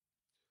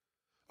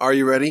Are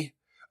you ready?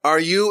 Are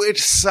you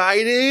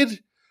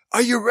excited?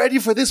 Are you ready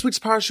for this week's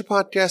Parsha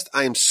podcast?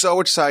 I am so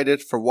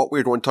excited for what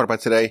we're going to talk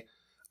about today.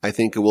 I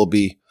think it will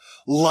be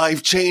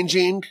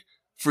life-changing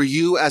for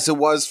you as it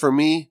was for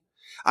me.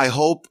 I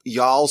hope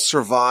y'all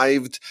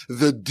survived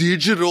the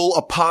digital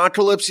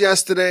apocalypse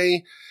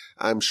yesterday.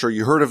 I'm sure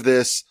you heard of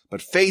this, but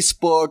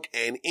Facebook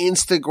and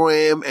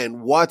Instagram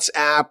and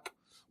WhatsApp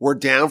were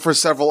down for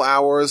several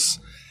hours.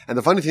 And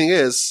the funny thing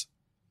is,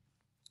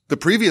 the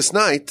previous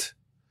night,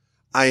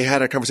 I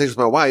had a conversation with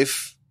my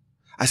wife.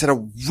 I said, I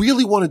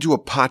really want to do a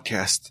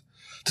podcast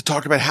to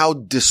talk about how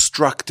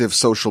destructive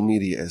social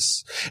media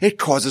is. It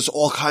causes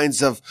all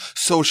kinds of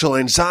social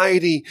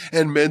anxiety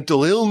and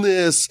mental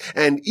illness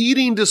and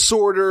eating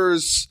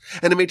disorders,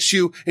 and it makes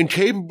you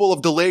incapable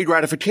of delayed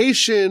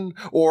gratification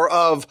or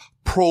of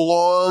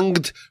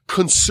prolonged,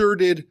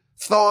 concerted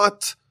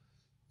thought.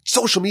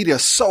 Social media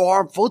is so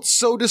harmful. It's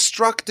so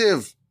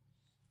destructive.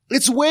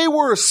 It's way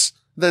worse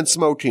than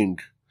smoking.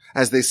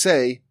 As they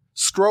say,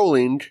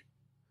 scrolling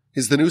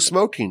is the new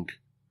smoking.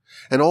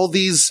 And all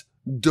these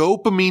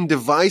dopamine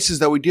devices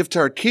that we give to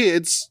our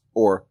kids,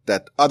 or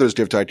that others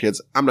give to our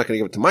kids, I'm not going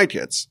to give it to my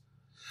kids.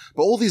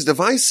 But all these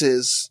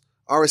devices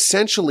are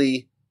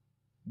essentially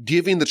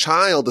giving the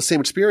child the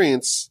same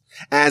experience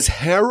as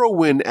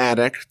heroin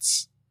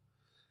addicts.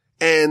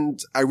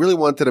 And I really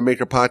wanted to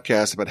make a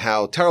podcast about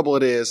how terrible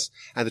it is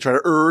and to try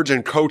to urge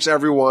and coach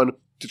everyone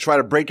to try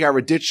to break our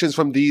addictions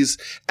from these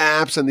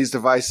apps and these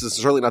devices.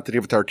 Certainly not to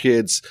give it to our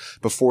kids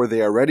before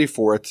they are ready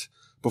for it,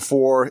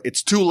 before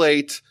it's too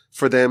late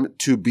for them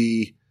to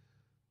be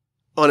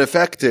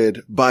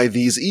unaffected by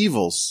these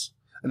evils.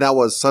 And that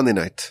was Sunday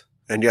night.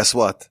 And guess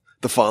what?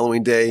 The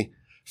following day,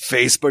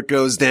 Facebook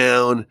goes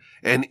down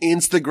and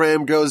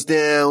Instagram goes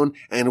down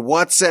and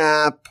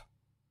WhatsApp.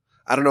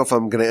 I don't know if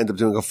I'm going to end up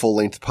doing a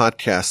full-length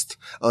podcast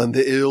on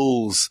the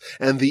ills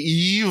and the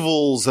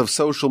evils of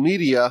social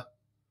media,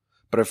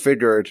 but I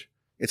figured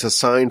it's a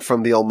sign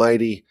from the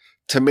Almighty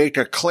to make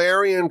a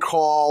clarion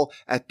call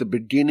at the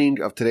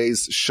beginning of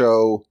today's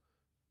show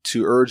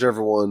to urge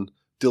everyone,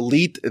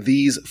 delete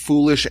these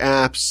foolish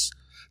apps,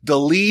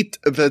 delete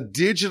the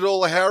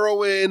digital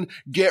heroin,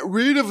 get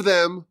rid of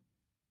them.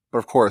 But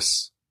of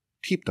course,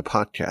 keep the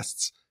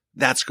podcasts.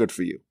 That's good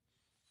for you.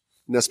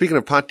 Now, speaking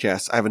of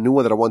podcasts, I have a new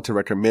one that I want to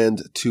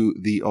recommend to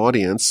the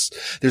audience.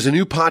 There's a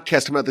new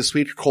podcast coming out this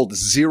week called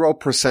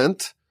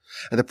 0%.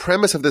 And the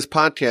premise of this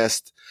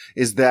podcast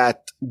is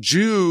that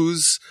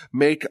Jews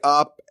make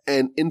up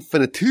an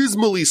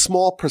infinitesimally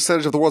small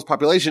percentage of the world's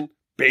population,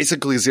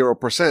 basically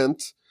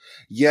 0%,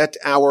 yet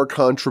our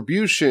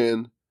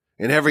contribution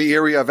in every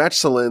area of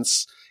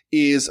excellence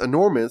is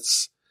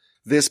enormous.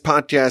 This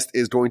podcast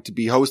is going to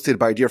be hosted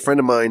by a dear friend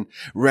of mine,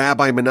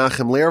 Rabbi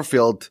Menachem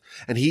Learfield,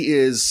 and he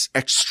is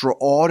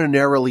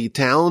extraordinarily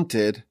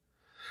talented.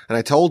 And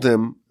I told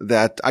him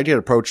that I get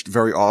approached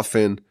very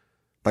often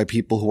by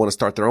people who want to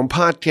start their own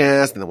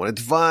podcast and they want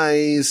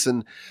advice,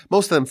 and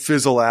most of them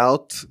fizzle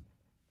out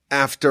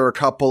after a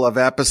couple of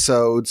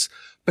episodes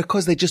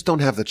because they just don't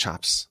have the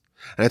chops.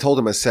 And I told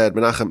him, I said,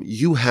 Menachem,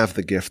 you have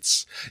the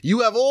gifts.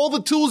 You have all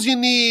the tools you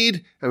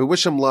need, and we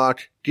wish him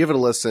luck. Give it a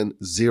listen,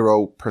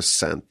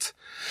 0%.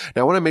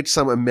 Now, I want to make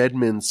some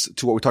amendments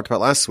to what we talked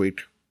about last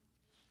week.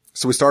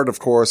 So we started, of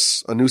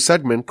course, a new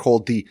segment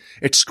called the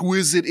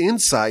Exquisite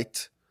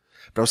Insight.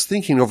 But I was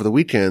thinking over the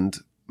weekend,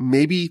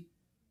 maybe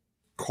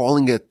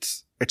calling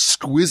it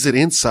Exquisite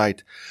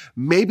Insight,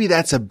 maybe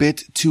that's a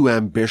bit too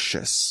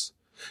ambitious.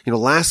 You know,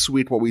 last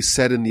week what we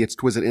said in the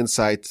Exquisite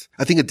Insight,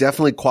 I think it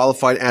definitely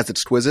qualified as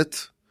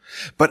exquisite,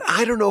 but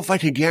I don't know if I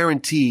could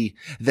guarantee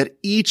that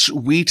each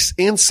week's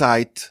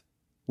insight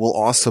will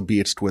also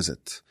be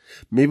exquisite.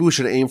 Maybe we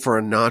should aim for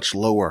a notch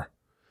lower.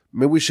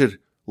 Maybe we should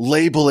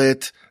label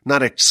it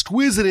not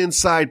exquisite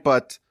insight,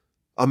 but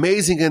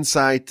amazing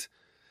insight.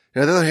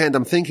 And on the other hand,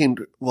 I'm thinking,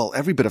 well,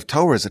 every bit of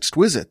Torah is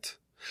exquisite.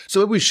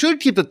 So maybe we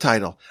should keep the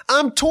title.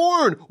 I'm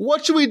torn.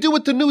 What should we do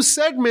with the new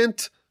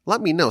segment?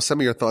 Let me know. Send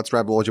me your thoughts,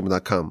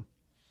 rabbiwolfjim.com.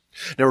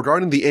 Now,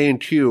 regarding the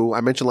A&Q,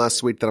 I mentioned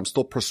last week that I'm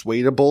still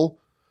persuadable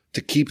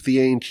to keep the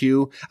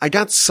A&Q. I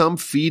got some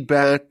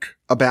feedback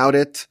about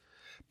it,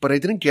 but I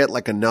didn't get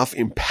like enough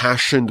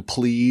impassioned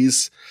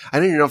pleas. I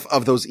didn't get enough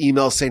of those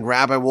emails saying,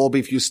 Rabbi Wolbe,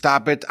 if you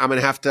stop it, I'm going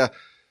to have to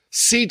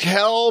seek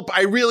help.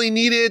 I really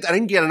need it. I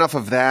didn't get enough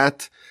of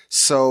that.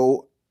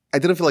 So I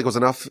didn't feel like it was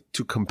enough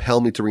to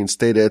compel me to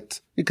reinstate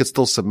it. You could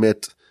still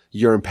submit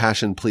your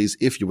impassioned pleas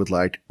if you would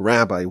like.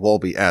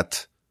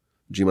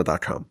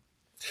 RabbiWolbe@gmail.com.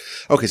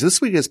 Okay, so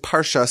this week is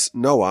Parshas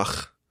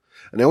Noach.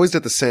 And I always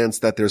get the sense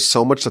that there's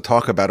so much to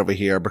talk about over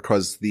here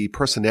because the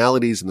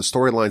personalities and the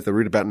storylines that we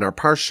read about in our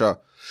Parsha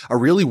are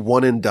really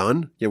one and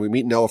done. Yeah, we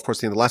meet Noah, of course,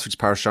 at the end of last week's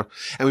Parsha,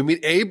 and we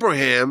meet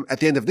Abraham at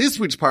the end of this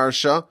week's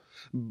Parsha.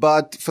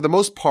 But for the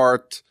most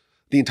part,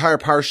 The entire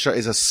Parsha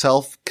is a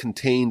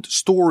self-contained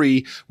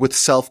story with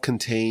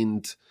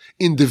self-contained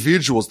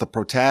individuals, the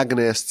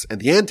protagonists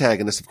and the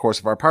antagonists, of course,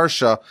 of our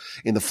Parsha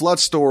in the flood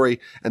story,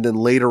 and then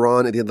later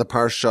on at the end of the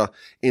Parsha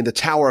in the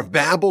Tower of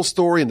Babel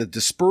story and the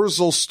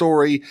dispersal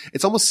story.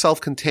 It's almost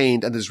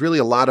self-contained, and there's really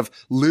a lot of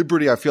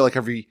liberty, I feel like,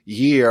 every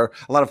year,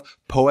 a lot of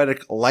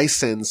poetic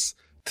license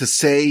to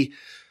say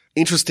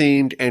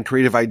interesting and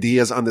creative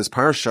ideas on this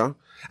Parsha.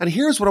 And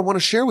here's what I want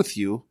to share with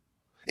you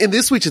in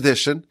this week's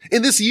edition,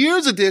 in this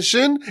year's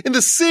edition, in the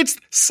 6th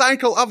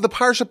cycle of the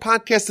Parsha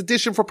podcast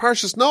edition for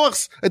Parshas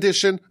Noach's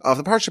edition of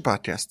the Parsha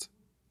podcast.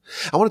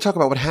 I want to talk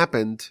about what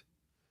happened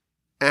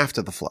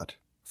after the flood.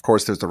 Of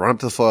course, there's the run-up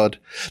to the flood,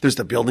 there's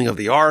the building of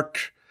the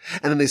ark,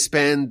 and then they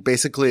spend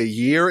basically a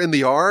year in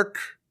the ark,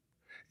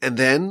 and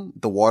then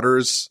the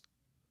waters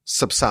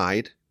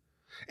subside,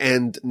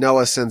 and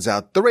Noah sends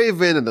out the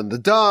raven and then the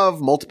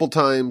dove multiple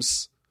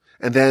times,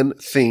 and then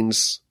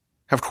things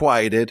have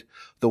quieted.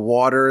 The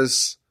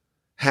waters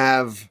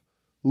have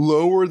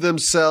lowered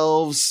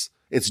themselves.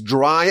 It's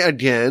dry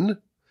again.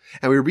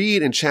 And we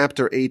read in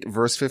chapter 8,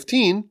 verse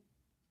 15,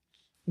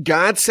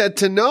 God said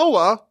to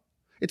Noah,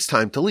 it's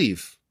time to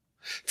leave.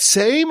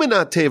 Tsei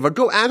minat teva,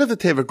 go out of the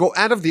teva, go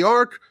out of the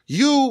ark,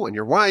 you and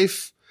your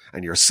wife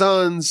and your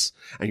sons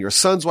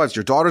wives,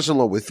 your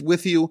daughters-in-law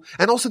with you,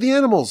 and also the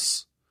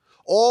animals.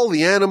 All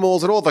the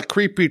animals and all the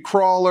creepy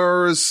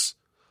crawlers,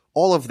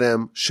 all of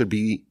them should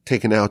be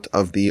taken out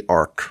of the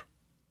ark.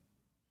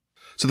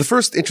 So the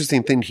first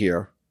interesting thing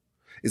here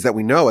is that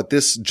we know at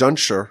this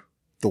juncture,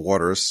 the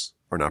waters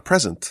are not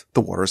present.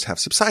 The waters have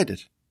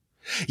subsided.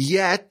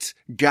 Yet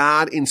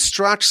God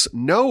instructs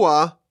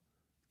Noah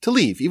to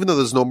leave. Even though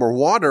there's no more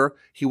water,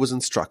 he was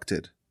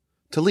instructed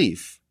to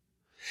leave.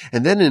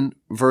 And then in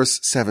verse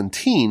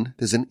 17,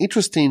 there's an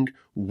interesting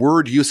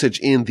word usage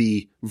in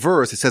the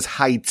verse. It says,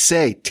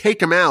 Haitzeh,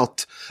 take him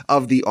out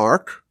of the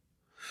ark.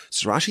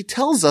 So Rashi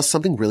tells us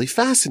something really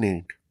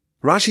fascinating.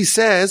 Rashi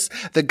says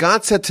that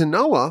God said to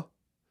Noah,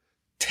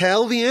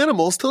 tell the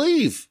animals to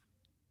leave.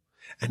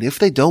 And if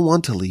they don't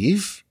want to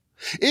leave,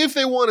 if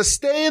they want to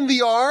stay in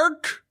the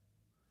ark,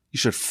 you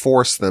should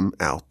force them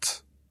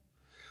out.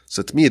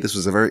 So to me, this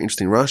was a very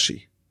interesting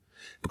Rashi,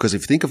 because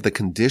if you think of the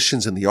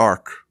conditions in the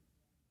ark,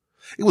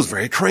 it was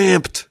very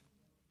cramped.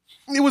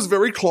 It was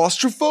very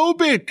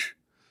claustrophobic.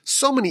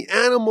 So many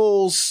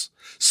animals,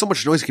 so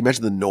much noise. Can you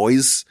imagine the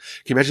noise?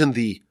 Can you imagine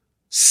the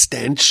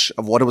stench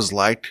of what it was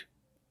like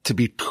to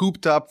be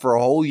cooped up for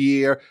a whole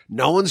year?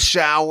 No one's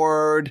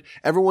showered.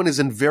 Everyone is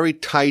in very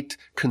tight,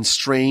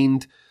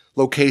 constrained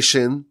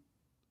location.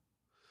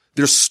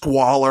 There's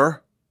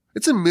squalor.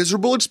 It's a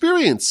miserable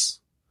experience.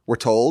 We're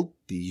told,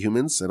 the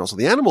humans and also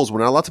the animals, were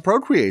not allowed to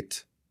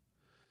procreate.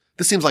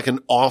 This seems like an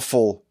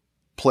awful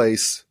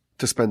place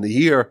to spend the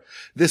year.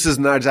 This is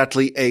not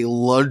exactly a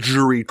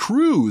luxury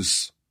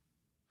cruise.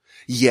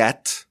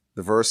 Yet,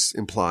 the verse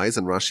implies,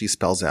 and Rashi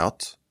spells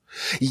out,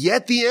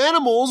 yet the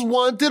animals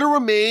wanted to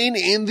remain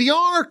in the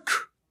ark.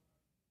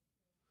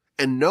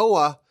 And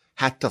Noah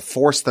had to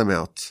force them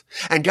out.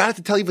 And God had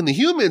to tell even the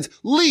humans,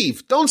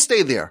 leave, don't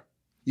stay there.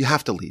 You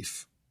have to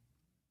leave.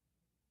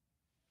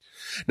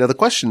 Now the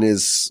question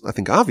is, I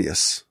think,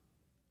 obvious.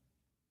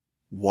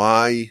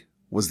 Why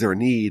was there a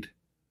need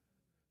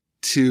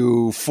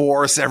to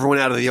force everyone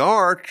out of the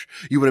ark?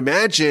 You would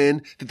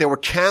imagine that they were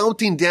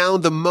counting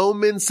down the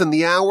moments and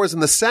the hours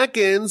and the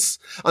seconds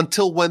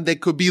until when they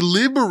could be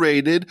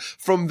liberated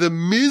from the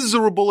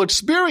miserable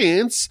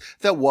experience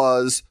that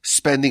was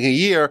spending a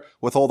year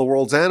with all the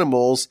world's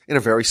animals in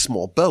a very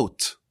small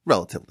boat,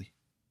 relatively.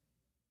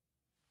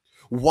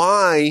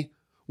 Why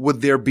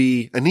would there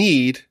be a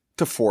need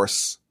to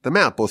force them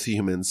out, both the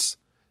humans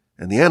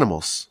and the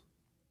animals?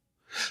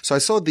 So I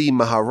saw the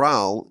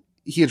Maharal,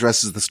 he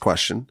addresses this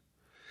question.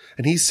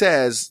 And he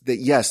says that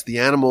yes, the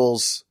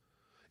animals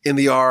in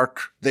the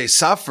ark, they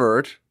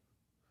suffered,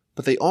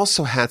 but they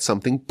also had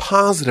something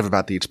positive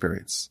about the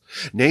experience.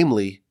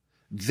 Namely,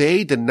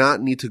 they did not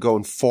need to go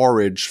and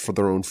forage for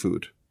their own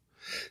food.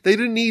 They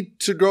didn't need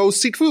to go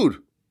seek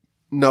food.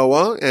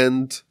 Noah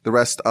and the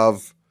rest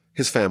of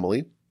his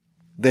family,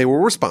 they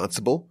were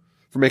responsible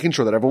for making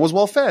sure that everyone was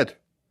well fed.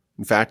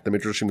 In fact, the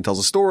Midrash even tells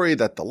a story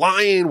that the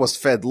lion was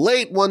fed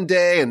late one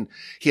day and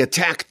he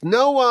attacked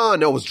Noah.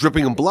 Noah was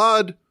dripping in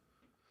blood.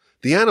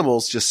 The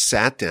animals just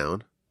sat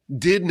down,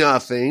 did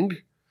nothing,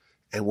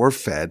 and were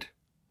fed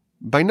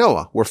by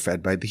Noah, were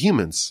fed by the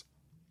humans.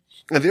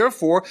 And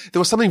therefore, there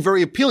was something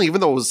very appealing,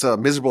 even though it was a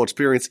miserable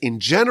experience in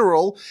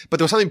general, but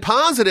there was something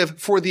positive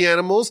for the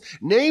animals,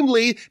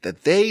 namely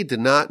that they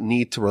did not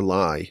need to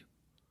rely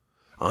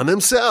on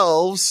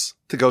themselves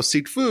to go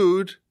seek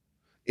food.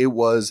 It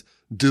was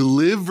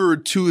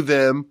delivered to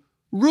them,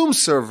 room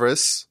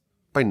service,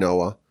 by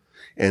Noah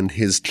and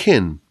his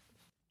kin.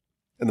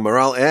 And the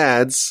Maharal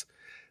adds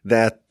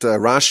that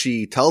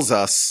Rashi tells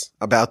us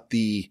about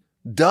the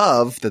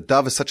dove. The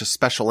dove is such a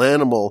special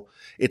animal.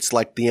 It's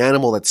like the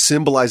animal that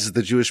symbolizes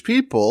the Jewish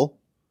people.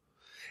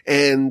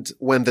 And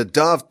when the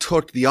dove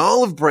took the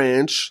olive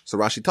branch, so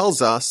Rashi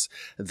tells us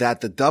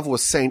that the dove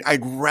was saying,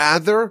 I'd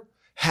rather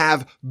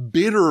have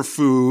bitter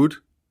food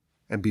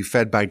and be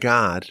fed by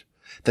God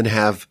than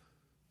have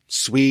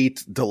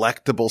sweet,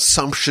 delectable,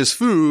 sumptuous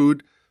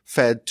food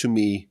fed to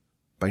me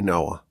by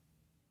Noah.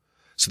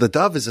 So the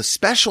dove is a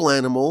special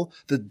animal.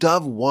 The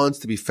dove wants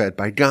to be fed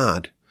by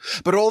God.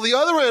 But all the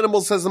other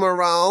animals, says the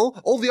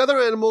Maharal, all the other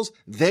animals,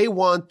 they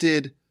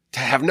wanted to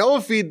have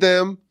Noah feed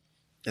them.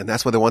 And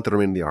that's why they wanted to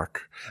remain in the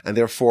ark. And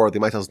therefore, the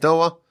Almighty tells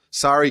Noah,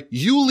 sorry,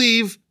 you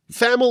leave,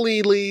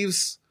 family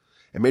leaves,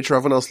 and make sure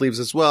everyone else leaves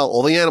as well,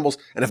 all the animals.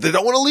 And if they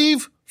don't want to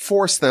leave,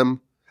 force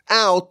them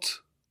out.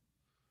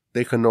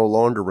 They can no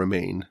longer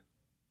remain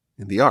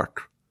in the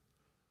ark.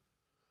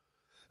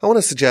 I want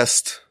to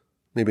suggest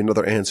maybe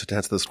another answer to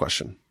answer this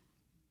question.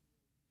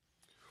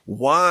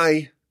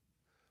 Why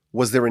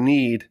was there a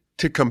need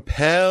to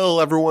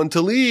compel everyone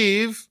to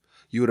leave?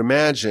 You would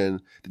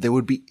imagine that they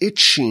would be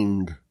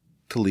itching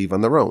to leave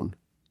on their own.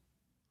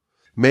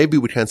 Maybe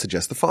we can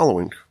suggest the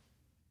following.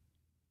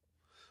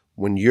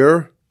 When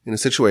you're in a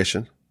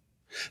situation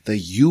that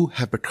you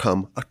have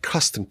become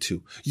accustomed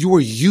to, you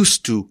are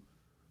used to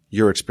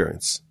your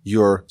experience,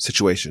 your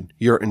situation,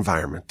 your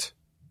environment.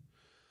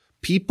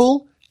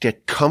 People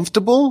get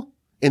comfortable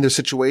in their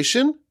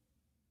situation,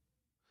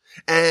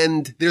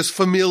 and there's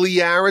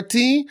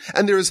familiarity,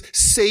 and there's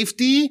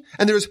safety,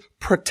 and there's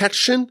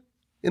protection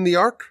in the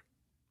ark.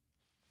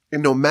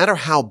 And no matter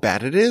how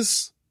bad it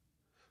is,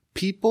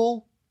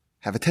 people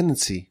have a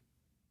tendency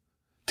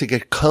to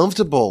get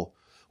comfortable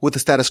with the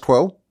status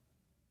quo,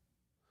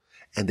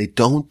 and they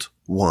don't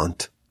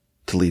want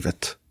to leave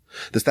it.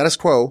 The status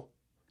quo,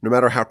 no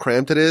matter how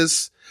cramped it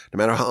is, no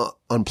matter how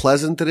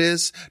unpleasant it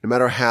is, no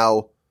matter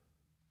how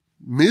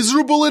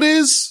miserable it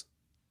is,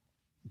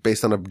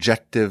 based on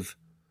objective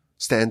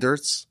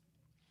standards,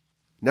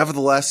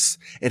 nevertheless,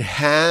 it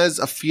has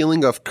a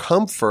feeling of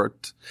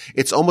comfort.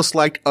 It's almost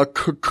like a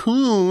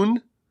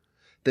cocoon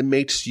that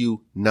makes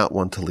you not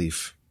want to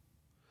leave.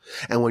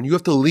 And when you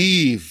have to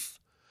leave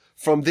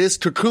from this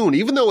cocoon,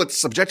 even though it's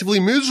subjectively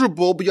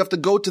miserable, but you have to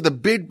go to the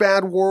big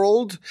bad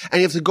world and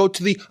you have to go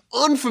to the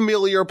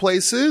unfamiliar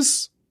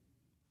places,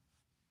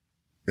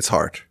 it's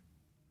hard.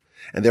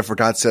 And therefore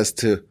God says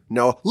to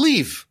Noah,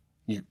 leave.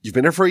 You've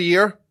been here for a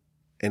year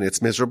and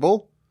it's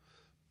miserable,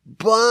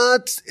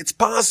 but it's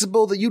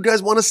possible that you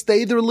guys want to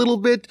stay there a little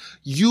bit.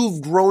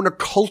 You've grown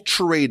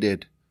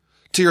acculturated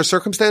to your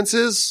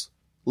circumstances.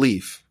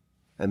 Leave.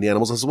 And the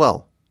animals as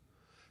well.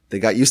 They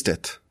got used to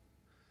it.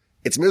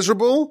 It's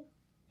miserable,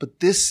 but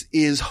this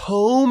is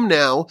home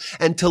now.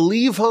 And to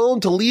leave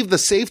home, to leave the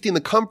safety and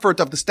the comfort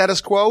of the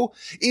status quo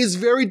is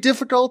very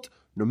difficult,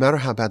 no matter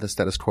how bad the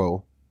status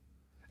quo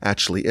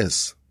actually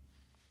is.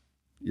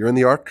 You're in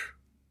the ark.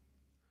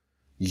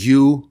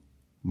 You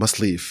must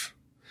leave.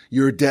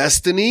 Your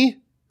destiny,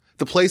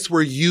 the place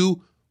where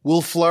you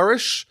will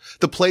flourish,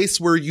 the place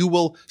where you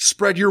will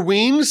spread your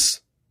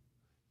wings,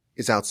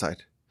 is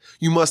outside.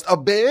 You must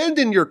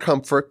abandon your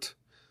comfort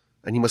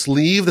and you must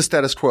leave the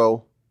status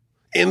quo.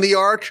 In the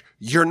ark,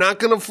 you're not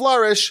going to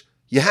flourish.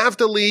 You have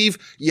to leave.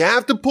 You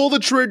have to pull the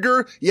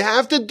trigger. You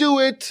have to do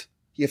it.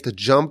 You have to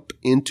jump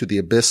into the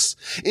abyss,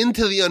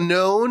 into the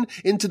unknown,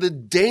 into the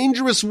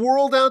dangerous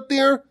world out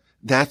there.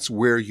 That's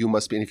where you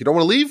must be. And if you don't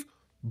want to leave,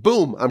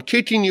 boom, I'm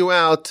kicking you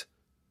out.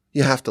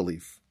 You have to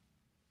leave.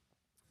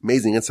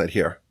 Amazing insight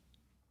here.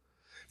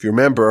 If you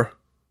remember,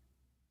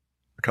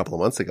 a couple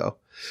of months ago,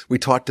 we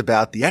talked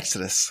about the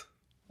Exodus.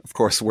 Of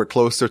course, we're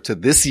closer to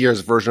this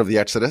year's version of the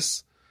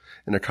Exodus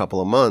in a couple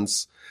of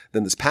months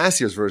than this past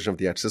year's version of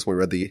the Exodus when we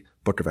read the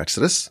book of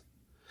Exodus.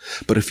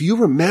 But if you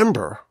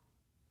remember,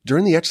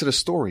 during the Exodus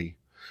story,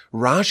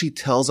 Rashi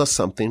tells us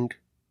something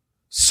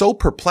so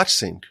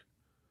perplexing,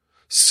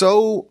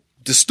 so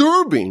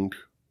disturbing,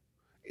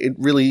 it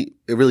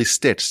really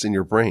sticks in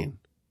your brain.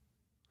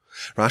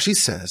 Rashi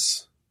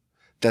says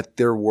that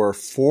there were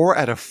 4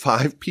 out of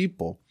 5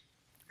 people,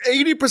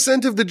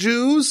 80% of the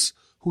Jews,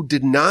 who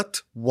did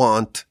not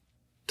want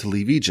to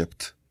leave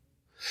Egypt.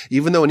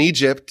 Even though in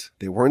Egypt,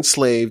 they were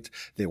enslaved,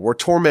 they were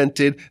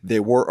tormented, they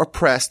were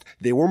oppressed,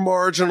 they were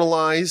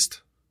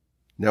marginalized.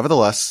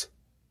 Nevertheless,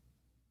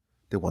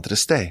 they wanted to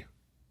stay.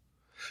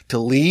 To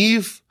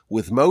leave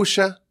with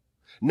Moshe,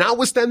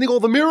 notwithstanding all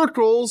the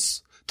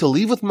miracles, to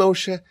leave with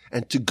Moshe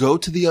and to go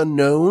to the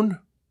unknown,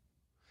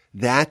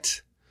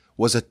 that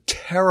was a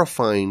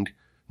terrifying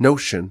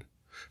notion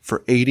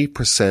for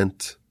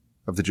 80%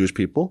 of the Jewish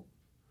people.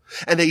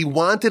 And they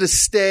wanted to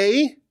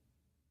stay.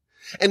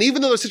 And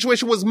even though their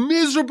situation was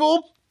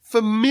miserable,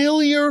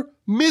 familiar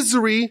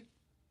misery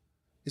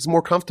is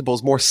more comfortable,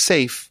 is more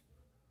safe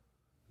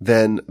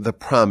than the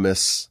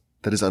promise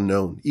that is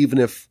unknown, even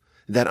if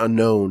that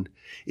unknown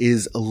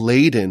is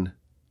laden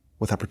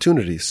with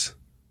opportunities.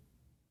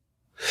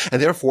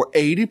 And therefore,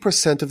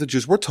 80% of the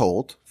Jews were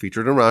told,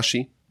 featured in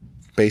Rashi,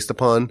 based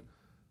upon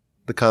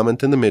the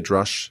comment in the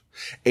Midrash,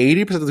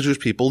 80% of the Jewish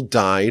people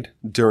died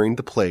during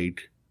the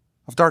plague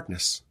of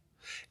darkness.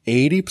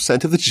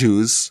 80% of the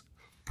Jews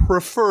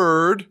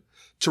preferred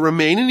to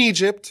remain in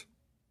Egypt,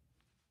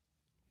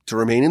 to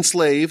remain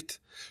enslaved,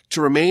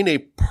 to remain a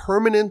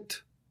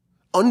permanent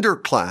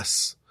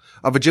underclass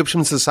of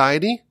Egyptian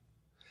society.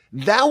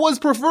 That was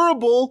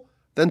preferable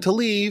than to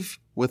leave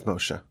with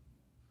Moshe.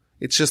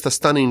 It's just a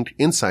stunning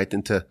insight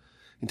into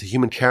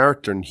human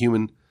character and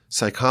human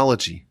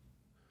psychology.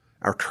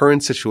 Our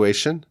current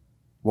situation,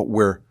 what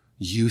we're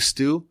used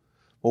to,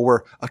 what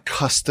we're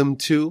accustomed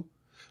to,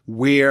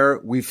 where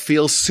we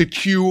feel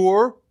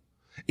secure.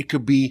 It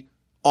could be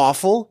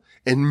awful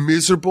and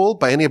miserable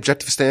by any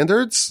objective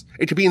standards.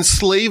 It could be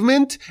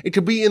enslavement. It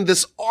could be in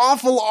this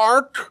awful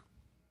ark.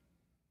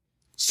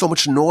 So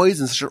much noise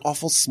and such an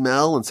awful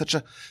smell and such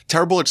a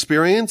terrible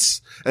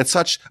experience and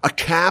such a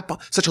cap,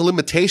 such a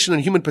limitation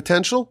in human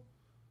potential.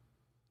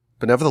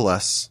 But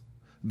nevertheless,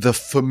 the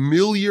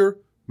familiar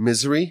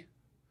misery,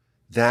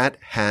 that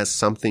has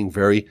something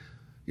very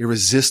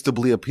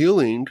irresistibly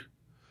appealing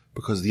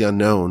because the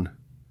unknown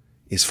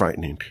is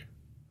frightening.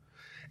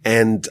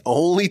 And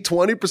only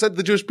 20% of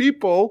the Jewish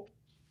people,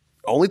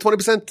 only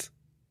 20%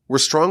 were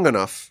strong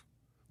enough,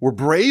 were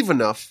brave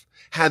enough,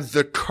 had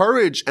the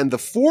courage and the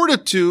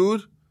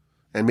fortitude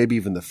and maybe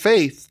even the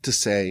faith to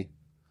say,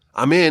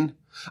 I'm in,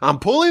 I'm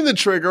pulling the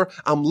trigger,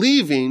 I'm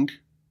leaving,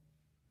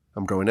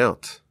 I'm going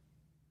out.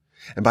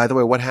 And by the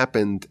way, what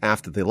happened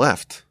after they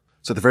left?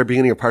 So at the very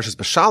beginning of Parshas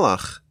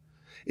Beshalach,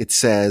 it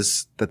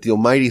says that the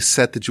Almighty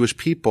set the Jewish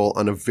people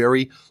on a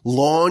very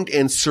long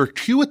and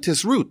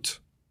circuitous route.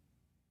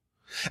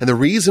 And the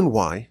reason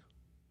why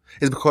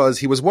is because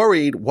he was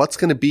worried what's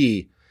going to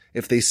be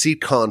if they see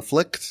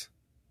conflict,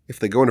 if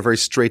they go in a very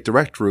straight,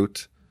 direct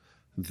route,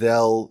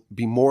 they'll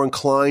be more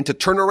inclined to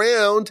turn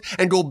around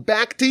and go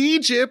back to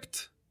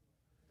Egypt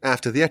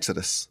after the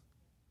Exodus.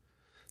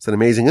 It's an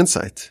amazing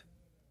insight.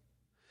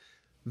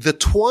 The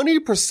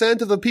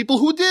 20% of the people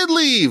who did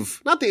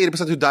leave, not the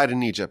 80% who died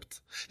in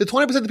Egypt, the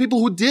 20% of the people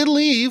who did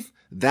leave,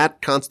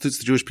 that constitutes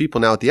the Jewish people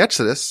now at the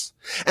Exodus.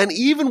 And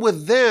even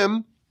with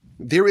them,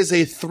 there is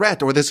a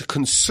threat or there's a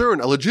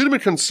concern, a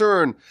legitimate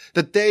concern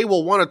that they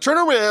will want to turn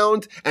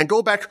around and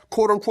go back,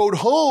 quote unquote,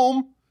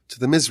 home to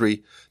the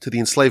misery, to the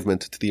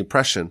enslavement, to the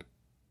oppression,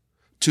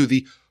 to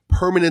the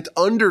permanent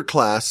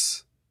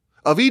underclass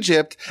of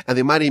Egypt, and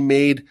they might have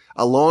made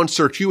a long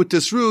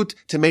circuitous route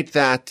to make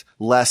that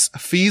less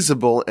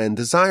feasible and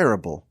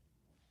desirable.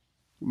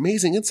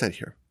 Amazing insight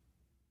here.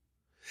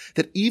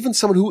 That even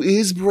someone who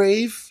is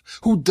brave,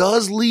 who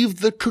does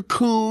leave the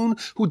cocoon,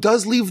 who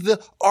does leave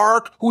the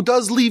ark, who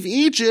does leave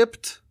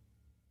Egypt,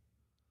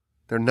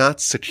 they're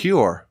not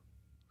secure.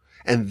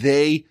 And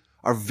they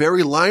are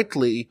very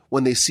likely,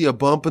 when they see a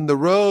bump in the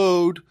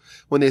road,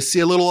 when they see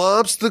a little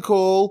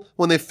obstacle,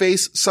 when they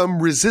face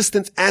some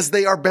resistance, as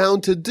they are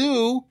bound to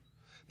do,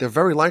 they're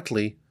very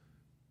likely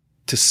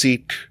to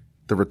seek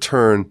the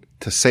return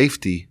to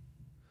safety,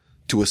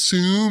 to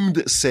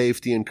assumed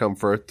safety and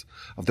comfort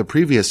of the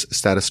previous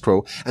status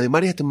quo. And they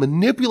might have to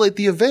manipulate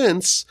the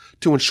events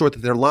to ensure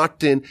that they're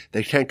locked in.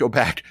 They can't go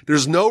back.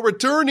 There's no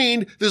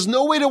returning. There's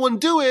no way to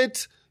undo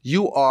it.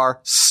 You are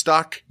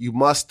stuck. You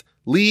must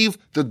leave.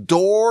 The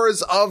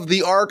doors of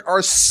the ark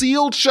are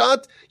sealed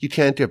shut. You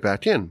can't get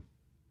back in.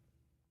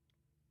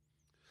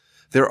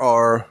 There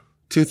are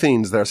two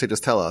things that our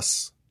sages tell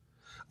us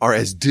are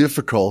as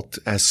difficult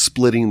as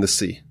splitting the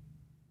sea.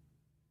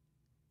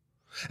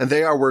 And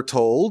they are, we're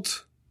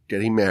told,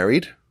 getting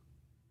married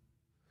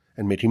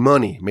and making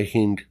money,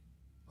 making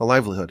a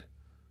livelihood,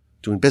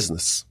 doing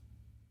business.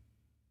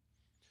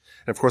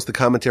 And of course, the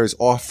commentaries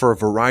offer a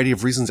variety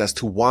of reasons as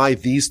to why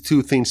these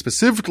two things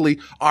specifically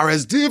are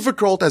as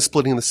difficult as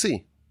splitting the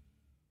sea.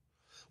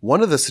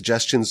 One of the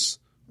suggestions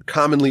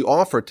commonly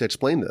offered to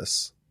explain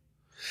this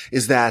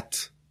is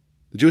that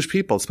the Jewish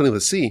people splitting the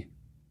sea,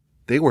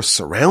 they were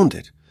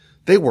surrounded.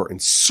 They were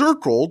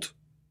encircled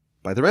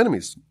by their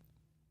enemies.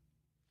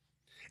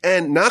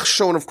 And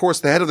Nachshon, of course,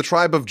 the head of the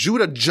tribe of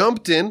Judah,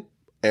 jumped in,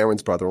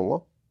 Aaron's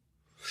brother-in-law.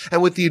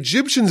 And with the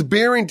Egyptians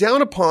bearing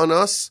down upon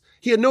us,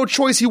 he had no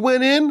choice. He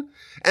went in,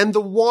 and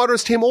the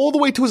waters came all the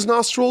way to his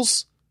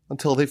nostrils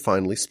until they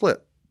finally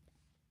split.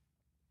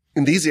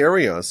 In these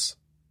areas,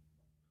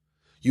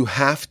 you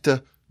have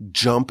to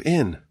jump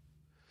in.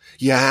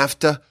 You have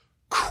to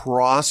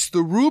cross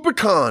the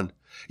Rubicon.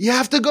 You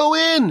have to go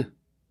in.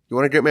 You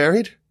want to get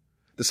married?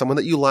 There's someone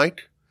that you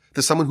like.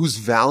 There's someone whose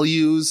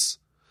values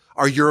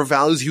are your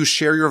values. You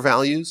share your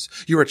values.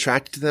 You're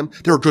attracted to them.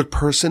 They're a good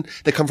person.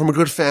 They come from a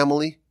good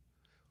family.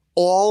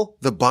 All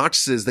the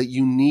boxes that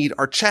you need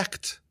are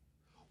checked.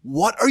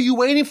 What are you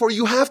waiting for?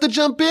 You have to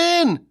jump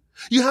in.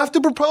 You have to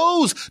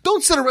propose.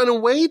 Don't sit around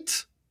and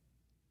wait.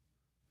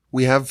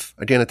 We have,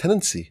 again, a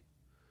tendency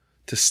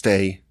to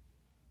stay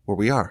where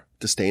we are,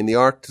 to stay in the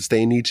ark, to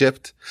stay in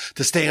Egypt,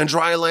 to stay on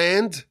dry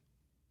land.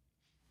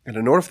 And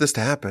in order for this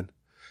to happen,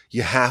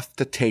 you have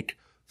to take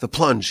the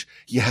plunge.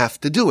 You have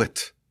to do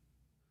it.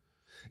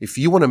 If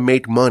you want to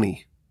make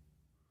money,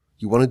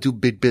 you want to do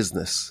big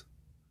business,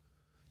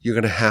 you're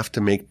going to have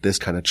to make this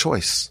kind of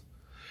choice.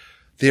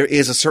 There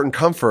is a certain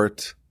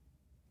comfort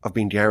of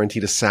being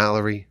guaranteed a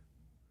salary.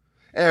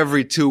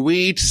 Every 2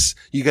 weeks,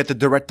 you get the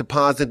direct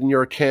deposit in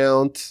your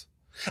account.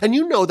 And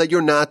you know that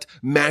you're not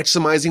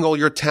maximizing all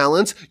your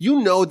talents.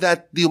 You know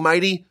that the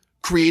Almighty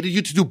created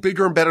you to do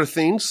bigger and better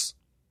things.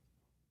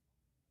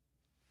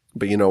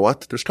 But you know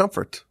what? There's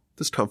comfort.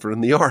 There's comfort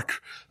in the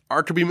ark.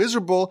 ark could be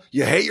miserable.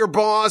 You hate your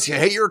boss, you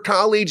hate your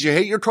colleagues, you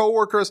hate your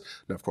coworkers.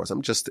 Now, of course,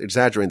 I'm just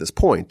exaggerating this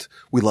point.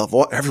 We love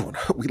everyone.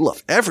 We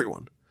love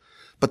everyone.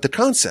 But the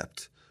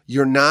concept,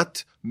 you're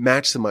not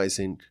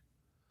maximizing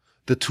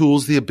the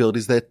tools, the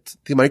abilities that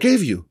the Almighty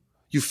gave you.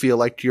 You feel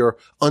like you're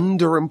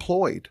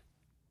underemployed.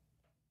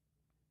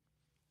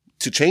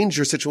 To change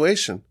your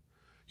situation,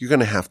 you're going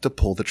to have to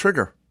pull the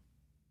trigger.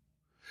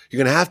 You're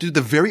going to have to do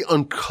the very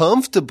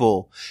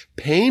uncomfortable,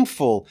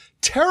 painful,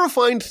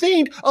 terrifying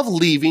thing of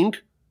leaving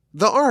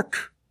the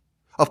ark,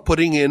 of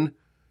putting in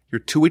your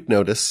 2-week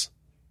notice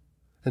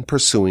and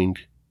pursuing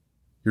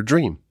your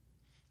dream.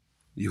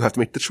 You have to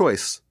make the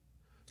choice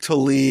to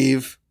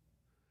leave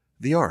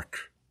the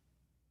ark.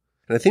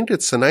 And I think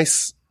it's a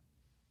nice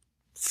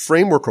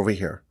framework over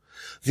here.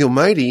 The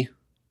Almighty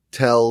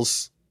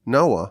tells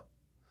Noah,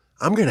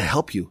 I'm going to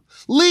help you.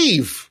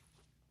 Leave!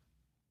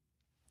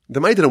 The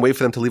Almighty didn't wait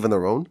for them to leave on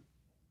their own.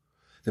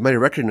 The Almighty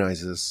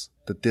recognizes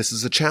that this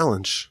is a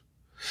challenge.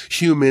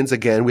 Humans,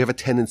 again, we have a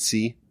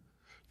tendency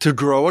to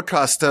grow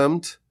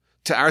accustomed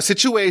to our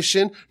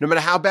situation. No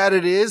matter how bad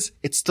it is,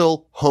 it's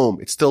still home.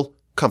 It's still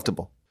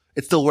comfortable.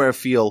 It's still where I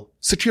feel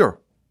secure.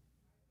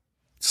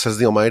 Says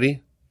the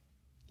Almighty,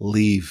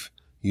 leave.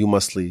 You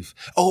must leave.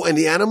 Oh, and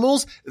the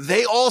animals,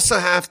 they also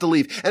have to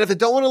leave. And if they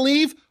don't want to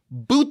leave,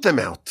 boot them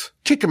out.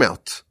 Kick them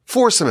out.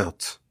 Force them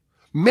out.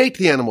 Make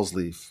the animals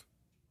leave.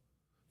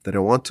 If they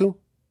don't want to,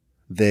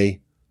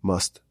 they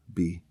must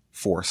be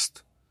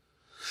forced.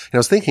 And I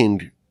was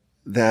thinking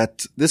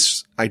that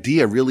this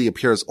idea really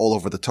appears all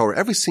over the Torah.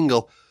 Every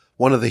single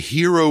one of the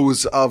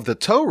heroes of the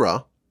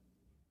Torah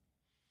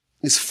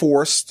is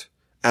forced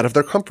out of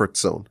their comfort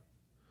zone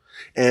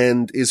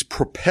and is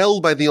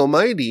propelled by the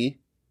Almighty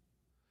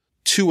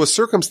to a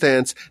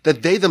circumstance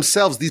that they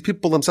themselves, these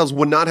people themselves,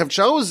 would not have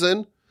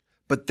chosen.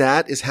 But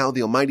that is how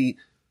the Almighty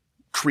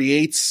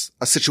creates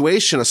a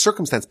situation, a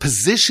circumstance,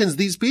 positions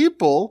these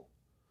people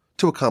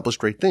to accomplish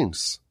great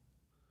things.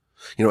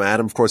 You know,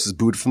 Adam, of course, is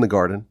booted from the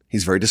garden.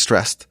 He's very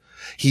distressed.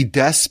 He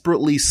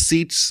desperately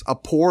seeks a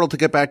portal to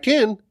get back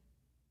in,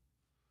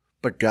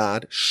 but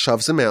God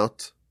shoves him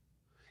out.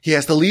 He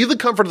has to leave the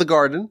comfort of the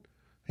garden.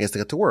 He has to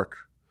get to work.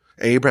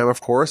 Abraham,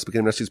 of course,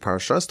 beginning of next week's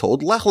Parsha, is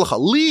told, Lech lecha,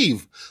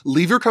 leave.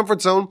 Leave your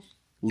comfort zone.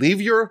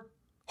 Leave your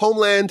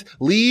homeland.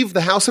 Leave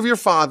the house of your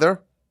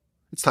father.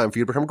 It's time for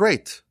you to become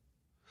great.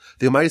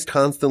 The Almighty is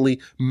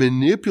constantly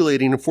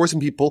manipulating and forcing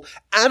people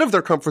out of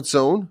their comfort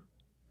zone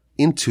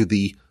into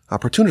the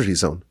opportunity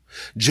zone.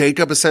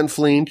 Jacob is sent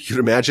fleeing. You'd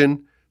imagine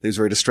that he was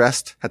very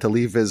distressed, had to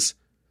leave his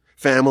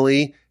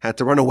family, had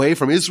to run away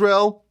from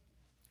Israel,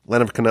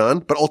 land of Canaan,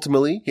 but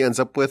ultimately he ends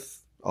up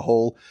with a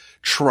whole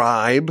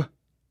tribe,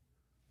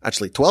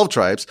 actually 12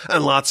 tribes,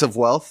 and lots of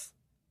wealth.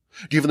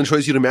 Given the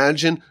choice, you'd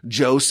imagine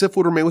Joseph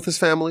would remain with his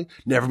family,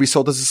 never be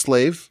sold as a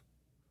slave,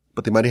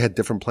 but they might have had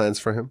different plans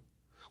for him.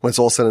 When it's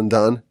all said and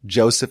done,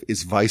 Joseph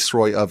is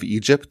viceroy of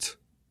Egypt.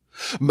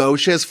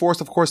 Moshe is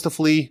forced, of course, to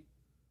flee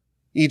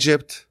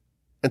Egypt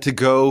and to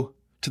go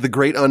to the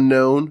great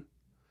unknown.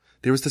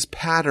 There was this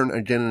pattern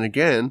again and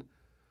again,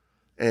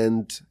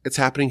 and it's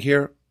happening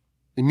here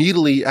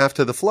immediately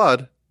after the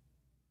flood.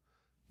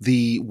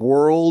 The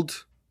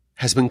world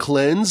has been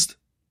cleansed.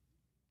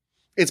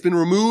 It's been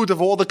removed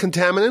of all the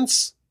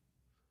contaminants.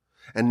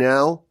 And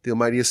now the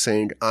Almighty is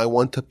saying, I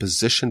want to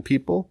position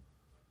people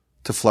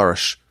to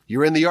flourish.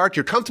 You're in the ark.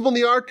 You're comfortable in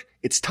the ark.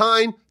 It's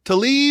time to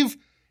leave.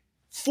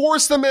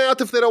 Force them out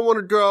if they don't want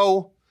to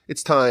go.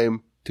 It's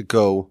time to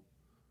go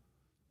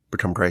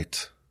become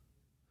great.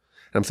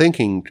 And I'm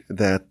thinking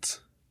that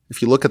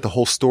if you look at the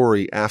whole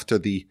story after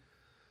the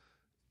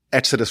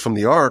exodus from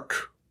the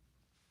ark,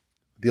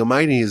 the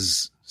Almighty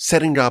is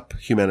setting up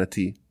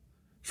humanity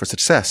for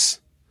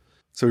success.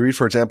 So we read,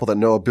 for example, that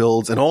Noah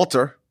builds an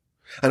altar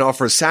and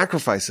offers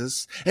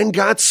sacrifices, and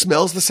God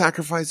smells the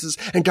sacrifices,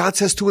 and God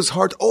says to his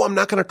heart, oh, I'm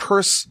not going to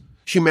curse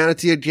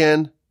humanity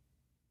again.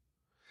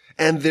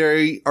 And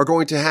they are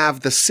going to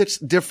have the 6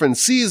 different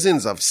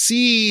seasons of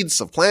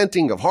seeds, of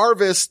planting, of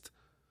harvest,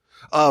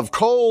 of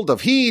cold,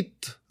 of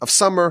heat, of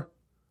summer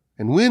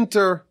and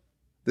winter.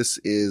 This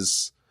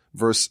is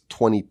verse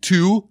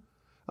 22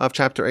 of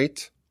chapter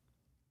 8.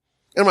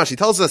 And Rashi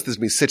tells us there's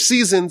going to be 6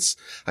 seasons.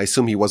 I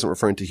assume he wasn't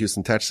referring to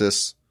Houston,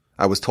 Texas.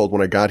 I was told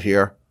when I got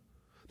here,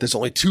 there's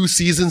only 2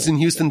 seasons in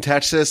Houston,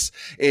 Texas.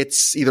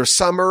 It's either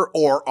summer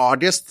or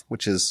August,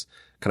 which is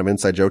kind of an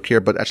inside joke here,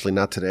 but actually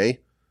not today.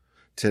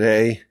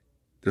 Today,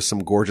 there's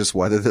some gorgeous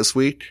weather this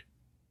week.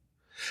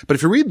 But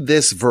if you read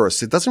this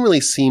verse, it doesn't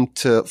really seem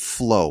to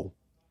flow.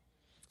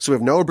 So we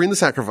have Noah bring the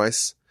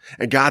sacrifice,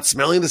 and God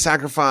smelling the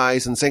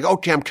sacrifice and saying,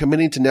 okay, I'm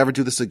committing to never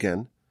do this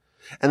again.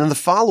 And then the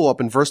follow-up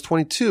in verse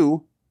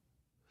 22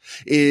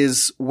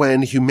 is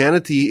when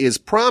humanity is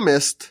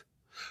promised,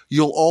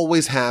 you'll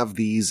always have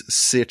these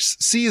 6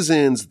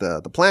 seasons,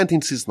 the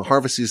planting season, the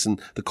harvest season,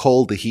 the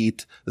cold, the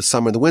heat, the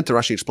summer, the winter.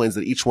 Rashi explains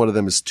that each one of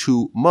them is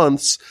 2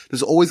 months.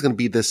 There's always going to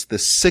be this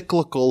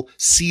cyclical,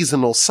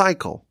 seasonal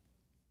cycle.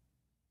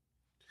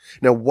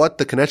 Now, what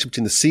the connection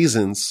between the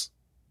seasons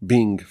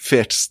being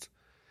fixed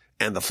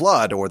and the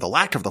flood, or the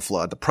lack of the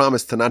flood, the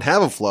promise to not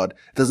have a flood,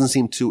 doesn't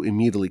seem to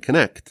immediately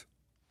connect.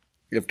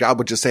 If God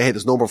would just say, hey,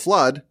 there's no more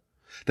flood,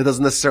 that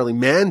doesn't necessarily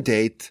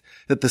mandate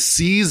that the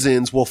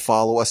seasons will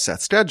follow a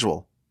set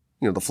schedule.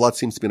 The flood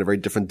seems to be in a very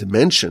different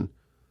dimension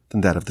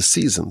than that of the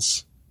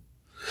seasons.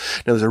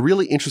 Now, there's a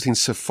really interesting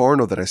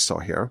Seforno that I saw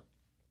here.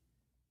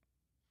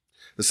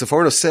 The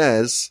Seforno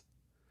says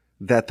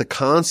that the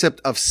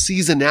concept of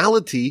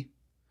seasonality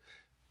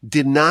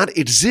did not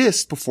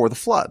exist before the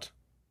flood.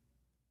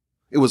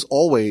 It was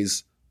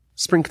always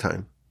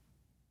springtime.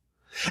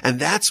 And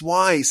that's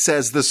why,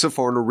 says the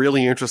Seforno,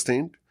 really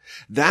interesting,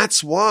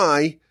 that's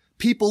why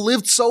people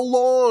lived so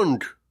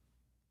long.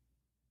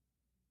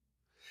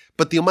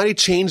 But the Almighty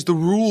changed the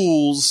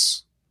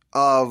rules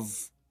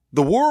of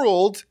the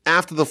world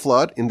after the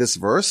flood in this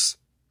verse.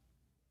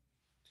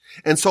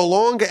 And so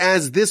long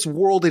as this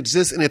world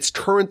exists in its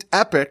current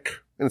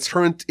epoch, in its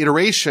current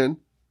iteration,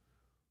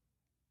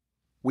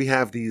 we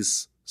have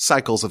these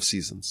cycles of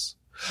seasons.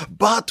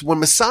 But when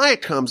Messiah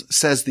comes,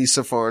 says the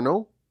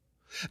Seforno,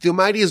 the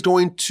Almighty is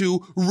going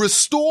to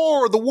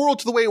restore the world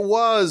to the way it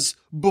was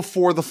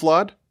before the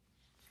flood.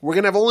 We're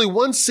going to have only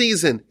one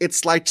season.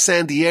 It's like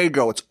San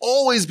Diego. It's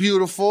always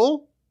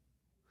beautiful.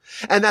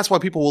 And that's why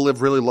people will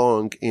live really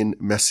long in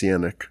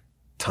Messianic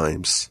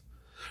times.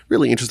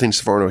 Really interesting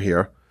Seforno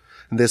here.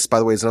 And this, by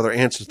the way, is another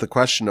answer to the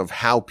question of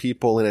how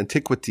people in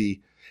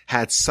antiquity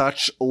had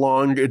such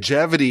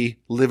longevity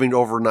living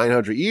over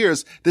 900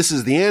 years. This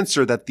is the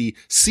answer, that the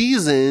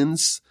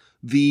seasons,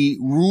 the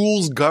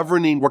rules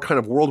governing what kind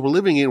of world we're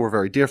living in, were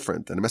very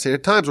different. And in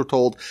Messianic times, we're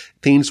told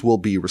things will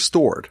be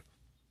restored.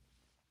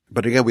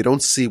 But again, we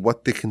don't see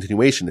what the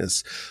continuation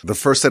is. The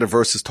first set of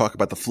verses talk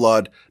about the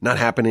flood not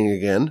happening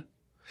again.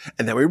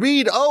 And then we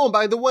read, oh, and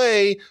by the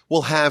way,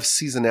 we'll have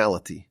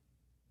seasonality.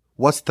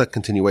 What's the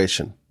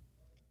continuation?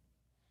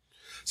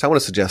 So I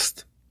want to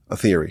suggest a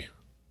theory.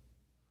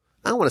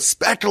 I want to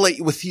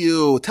speculate with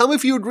you. Tell me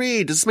if you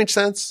agree. Does this make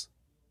sense?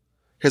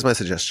 Here's my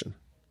suggestion.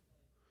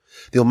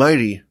 The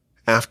Almighty,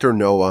 after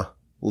Noah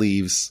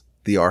leaves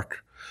the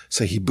ark,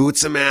 so he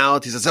boots him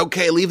out. He says,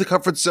 okay, leave the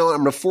comfort zone.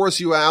 I'm going to force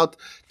you out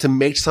to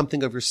make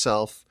something of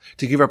yourself,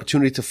 to give you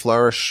opportunity to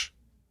flourish.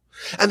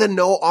 And then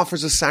Noah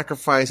offers a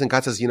sacrifice, and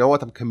God says, you know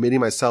what? I'm committing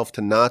myself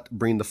to not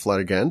bring the flood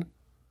again.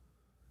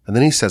 And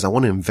then he says, I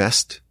want to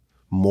invest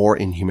more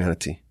in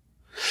humanity.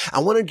 I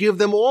want to give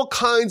them all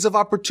kinds of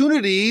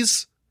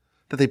opportunities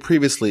that they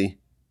previously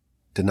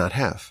did not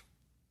have.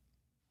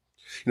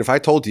 If I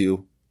told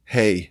you,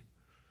 hey,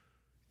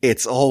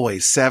 it's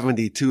always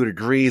 72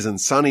 degrees and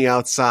sunny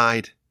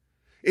outside.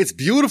 It's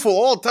beautiful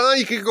all the time.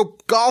 You can go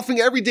golfing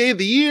every day of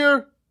the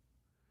year.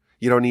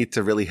 You don't need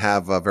to really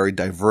have a very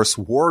diverse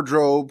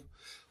wardrobe.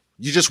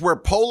 You just wear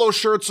polo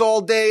shirts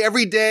all day,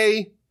 every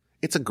day.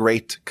 It's a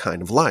great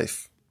kind of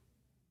life.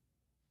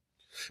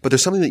 But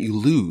there's something that you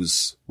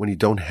lose when you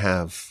don't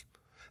have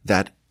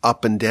that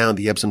up and down,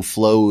 the ebbs and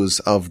flows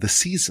of the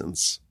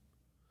seasons.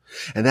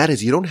 And that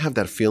is, you don't have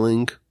that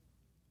feeling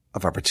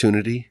of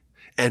opportunity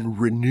and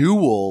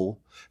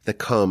renewal that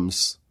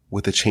comes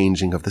with the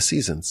changing of the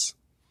seasons.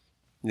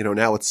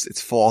 Now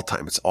it's fall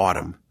time, it's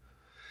autumn.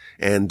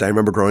 And I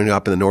remember growing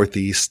up in the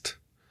Northeast,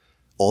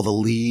 all the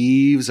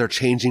leaves are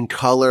changing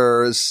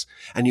colors,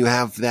 and you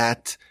have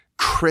that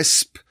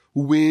crisp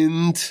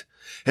wind,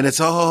 and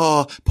it's,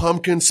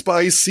 pumpkin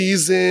spice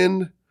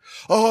season.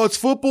 Oh, it's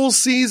football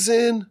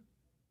season.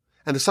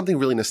 And there's something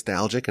really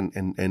nostalgic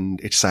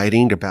and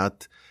exciting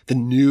about the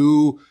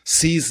new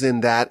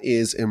season that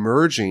is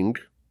emerging.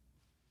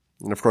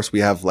 And of course, we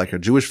have like a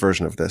Jewish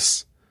version of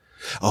this.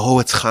 Oh,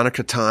 it's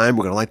Hanukkah time.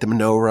 We're going to light the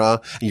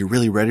menorah, and you're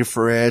really ready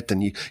for it.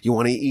 And you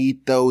want to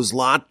eat those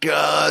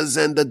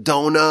latkes and the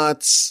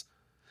donuts.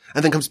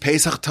 And then comes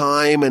Pesach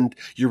time, and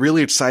you're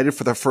really excited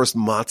for the first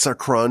matzah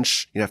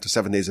crunch. After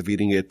 7 days of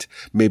eating it,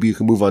 maybe you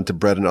can move on to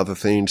bread and other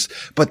things.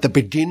 But the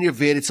beginning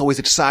of it, it's always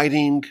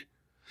exciting.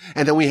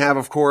 And then we have,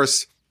 of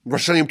course,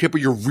 Rosh Hashanah Yom Kippur.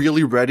 You're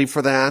really ready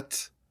for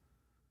that.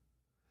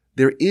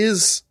 There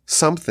is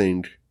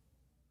something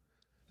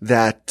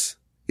that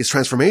is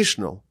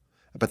transformational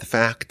about the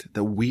fact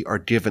that we are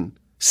given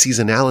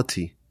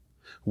seasonality.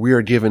 We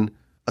are given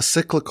a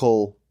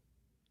cyclical,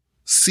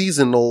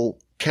 seasonal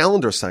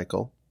calendar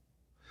cycle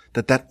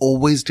that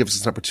always gives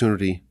us an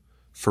opportunity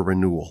for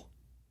renewal,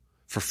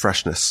 for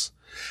freshness.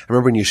 I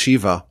remember in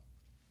yeshiva,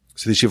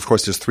 so the yeshiva, of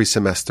course, there's 3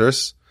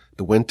 semesters,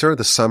 the winter,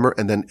 the summer,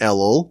 and then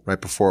Elul, right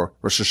before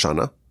Rosh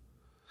Hashanah.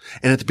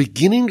 And at the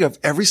beginning of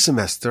every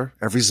semester,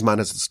 every Zman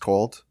as it's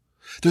called,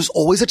 there's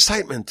always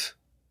excitement.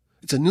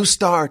 It's a new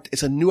start.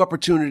 It's a new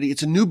opportunity.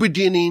 It's a new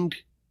beginning.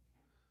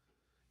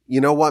 You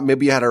know what?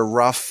 Maybe you had a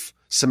rough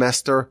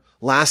semester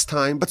last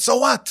time, but so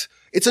what?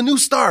 It's a new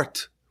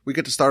start. We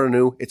get to start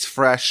anew. It's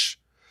fresh.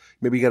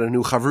 Maybe you got a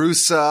new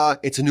chavrusa.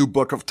 It's a new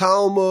book of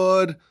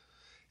Talmud.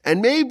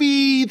 And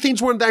maybe things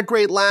weren't that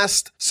great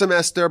last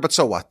semester, but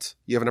so what?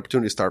 You have an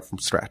opportunity to start from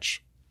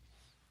scratch.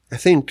 I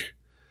think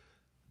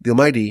the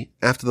Almighty,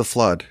 after the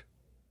flood,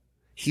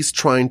 He's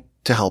trying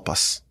to help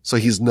us. So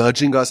He's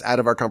nudging us out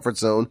of our comfort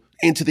zone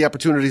into the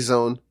opportunity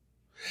zone.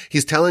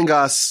 He's telling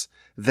us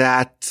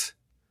that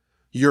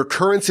your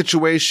current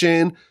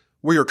situation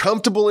where you're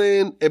comfortable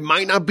in, it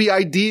might not be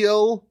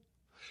ideal.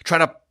 Try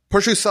to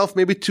push yourself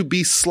maybe to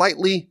be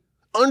slightly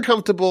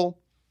uncomfortable.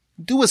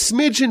 Do a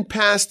smidgen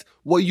past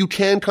what you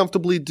can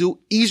comfortably do.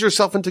 Ease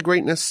yourself into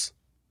greatness.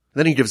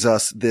 Then he gives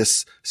us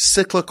this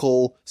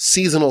cyclical,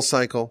 seasonal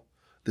cycle.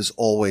 There's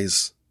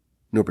always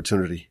new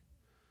opportunity.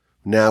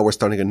 Now we're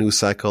starting a new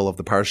cycle of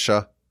the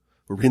Parsha.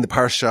 We're reading the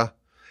Parsha,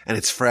 and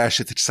it's fresh,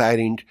 it's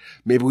exciting.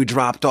 Maybe we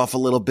dropped off a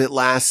little bit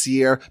last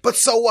year, but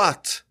so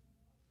what?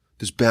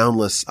 There's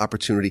boundless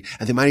opportunity.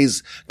 And the Almighty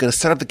is going to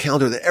set up the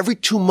calendar that every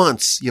 2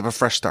 months you have a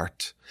fresh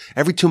start.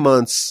 Every 2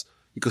 months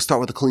you can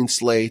start with a clean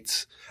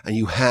slate, and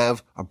you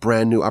have a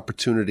brand new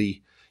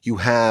opportunity. You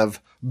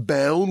have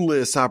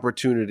boundless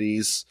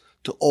opportunities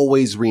to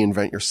always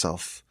reinvent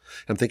yourself.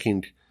 I'm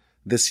thinking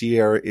this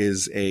year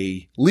is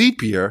a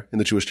leap year in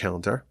the Jewish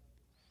calendar,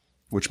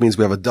 which means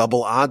we have a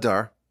double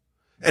Adar,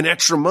 an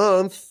extra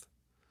month.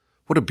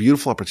 What a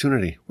beautiful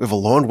opportunity. We have a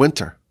long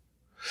winter.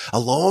 A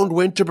long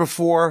winter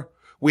before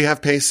we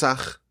have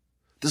Pesach.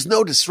 There's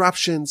no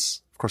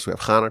disruptions. Of course, we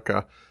have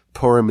Hanukkah,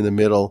 Purim in the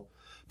middle.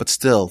 But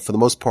still, for the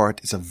most part,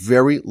 it's a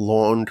very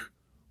long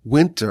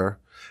winter.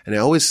 And I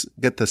always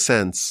get the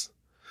sense,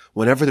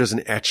 whenever there's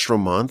an extra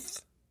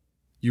month,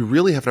 you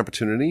really have an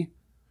opportunity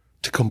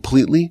to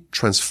completely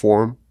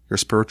transform your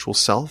spiritual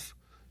self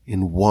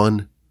in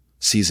one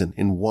season,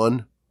 in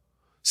one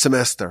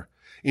semester,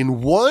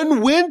 in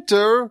one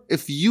winter.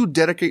 If you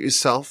dedicate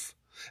yourself,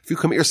 if you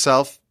commit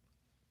yourself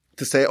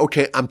to say,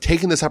 okay, I'm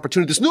taking this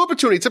opportunity, this new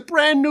opportunity, it's a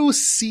brand new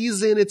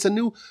season, it's a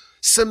new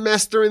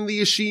semester in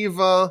the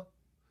yeshiva.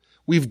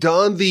 We've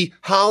done the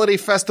holiday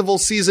festival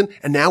season,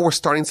 and now we're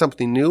starting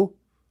something new,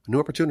 a new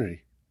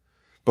opportunity.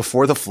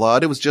 Before the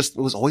flood, it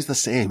was always the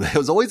same. It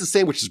was always the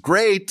same, which is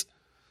great,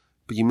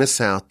 but you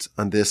miss out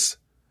on this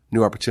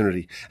new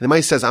opportunity. And the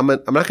Almighty says, I'm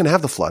not going to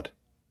have the flood.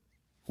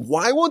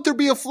 Why won't there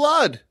be a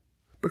flood?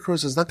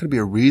 Because there's not going to be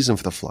a reason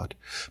for the flood.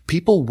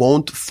 People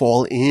won't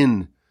fall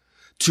in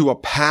to a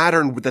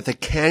pattern that they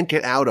can't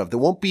get out of. They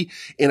won't be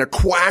in a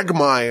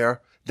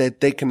quagmire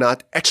that they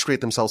cannot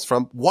extricate themselves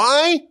from.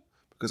 Why?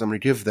 Because I'm going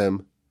to give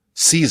them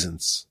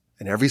seasons.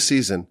 And every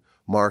season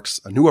marks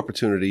a new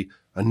opportunity,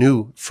 a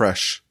new,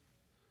 fresh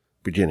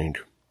beginning.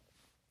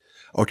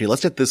 Okay,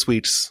 let's get this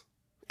week's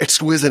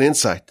exquisite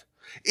insight.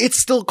 It's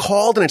still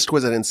called an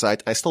exquisite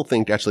insight. I still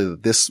think actually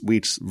that this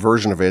week's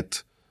version of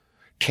it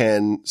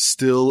can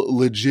still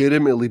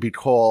legitimately be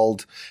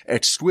called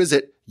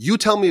exquisite. You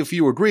tell me if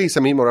you agree.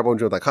 Send me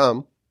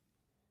email@rabbijoe.com.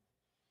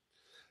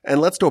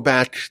 And let's go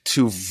back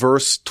to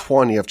verse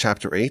 20 of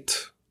chapter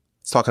 8.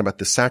 It's talking about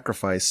the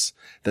sacrifice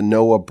that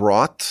Noah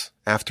brought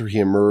after he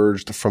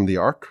emerged from the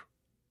ark.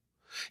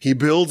 He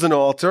builds an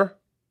altar,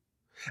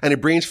 and he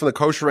brings from the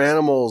kosher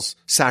animals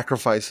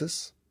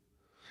sacrifices.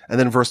 And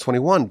then in verse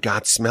 21,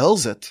 God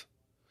smells it.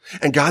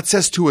 And God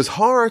says to his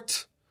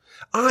heart,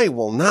 I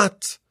will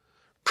not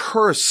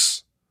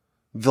curse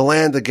the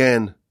land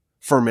again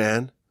for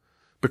man,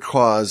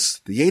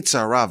 because the Yetzer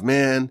Hara of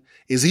man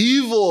is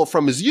evil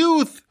from his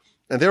youth,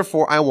 and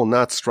therefore I will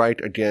not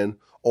strike again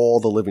all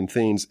the living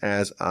things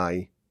as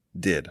I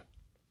did.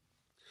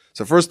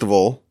 So first of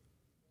all,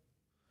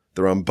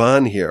 the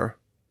Ramban here,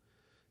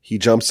 he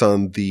jumps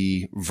on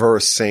the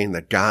verse saying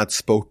that God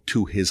spoke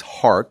to his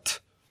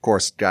heart. Of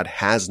course, God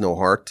has no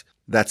heart.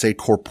 That's a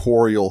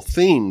corporeal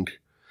thing.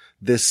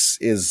 This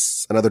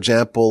is another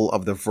example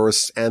of the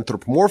verse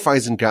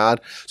anthropomorphizing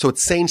God. So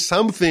it's saying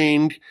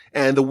something,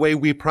 and the way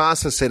we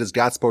process it is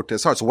God spoke to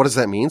his heart. So what does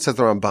that mean, says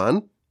the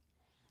Ramban?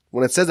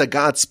 When it says that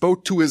God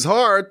spoke to his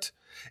heart,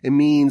 it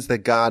means that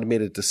God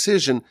made a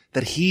decision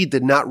that he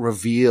did not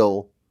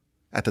reveal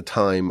at the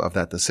time of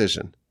that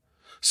decision.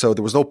 So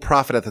there was no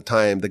prophet at the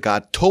time that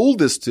God told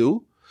this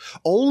to.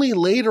 Only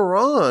later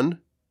on,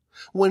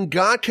 when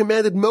God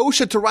commanded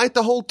Moshe to write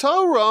the whole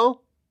Torah,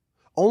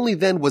 only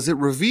then was it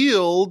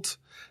revealed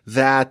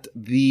that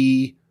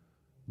the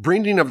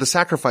bringing of the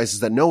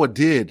sacrifices that Noah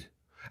did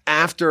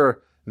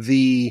after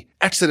the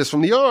exodus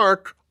from the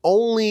ark,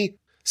 only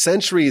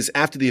centuries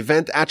after the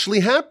event actually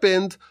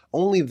happened,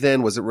 only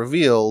then was it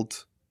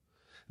revealed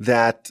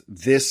that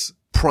this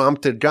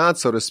prompted God,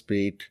 so to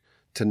speak,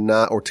 to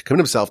not, or to commit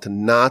himself to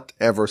not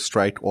ever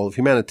strike all of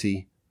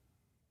humanity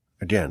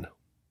again.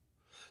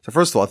 So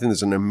first of all, I think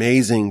there's an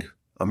amazing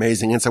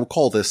insight. We'll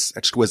call this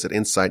exquisite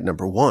insight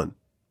number 1.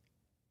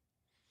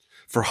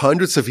 For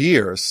hundreds of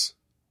years,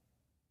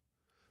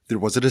 there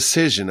was a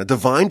decision, a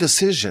divine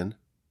decision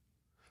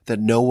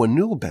that no one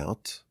knew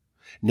about,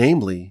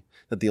 namely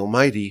that the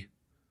Almighty,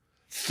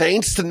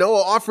 thanks to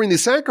Noah offering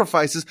these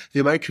sacrifices, the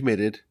Almighty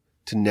committed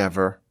to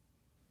never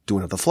do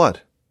another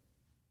flood.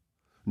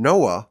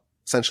 Noah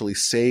essentially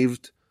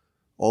saved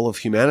all of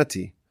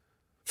humanity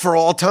for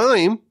all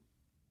time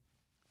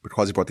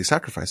because he brought these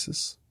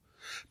sacrifices.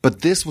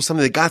 But this was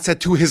something that God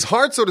said to his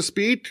heart, so to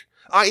speak,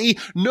 i.e.,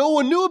 no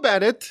one knew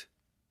about it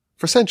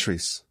for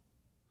centuries.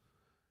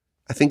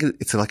 I think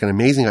it's like an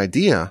amazing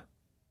idea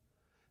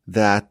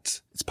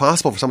that it's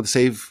possible for someone to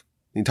save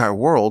the entire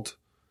world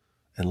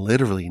and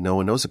literally no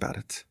one knows about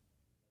it.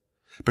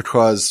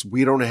 because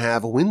we don't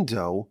have a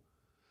window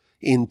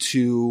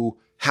into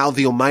how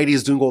the Almighty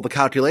is doing all the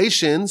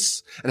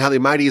calculations and how the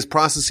Almighty is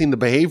processing the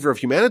behavior of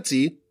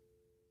humanity.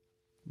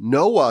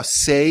 Noah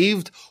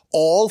saved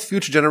all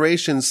future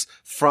generations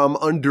from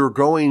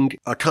undergoing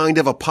a kind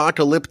of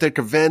apocalyptic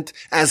event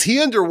as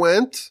he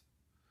underwent,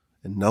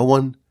 and no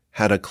one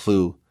had a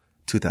clue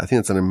to that. I think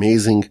that's an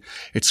amazing,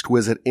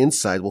 exquisite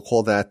insight. We'll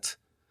call that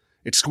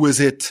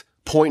exquisite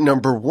point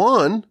number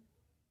 1.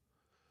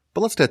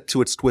 But let's get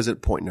to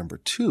exquisite point number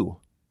 2.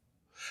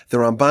 The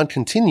Ramban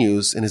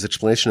continues in his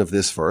explanation of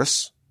this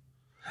verse,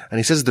 and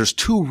he says there's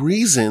 2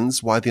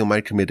 reasons why the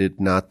Almighty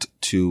committed not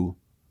to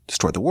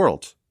destroy the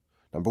world.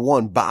 Number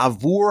 1,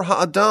 ba'avur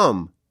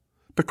ha'adam,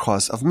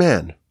 because of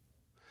man.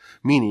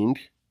 Meaning,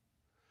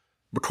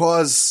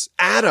 because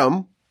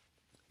Adam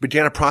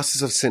began a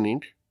process of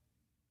sinning,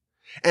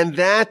 and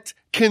that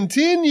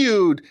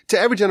continued to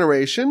every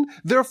generation.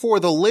 Therefore,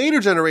 the later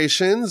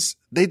generations,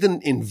 they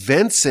didn't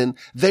invent sin.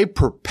 They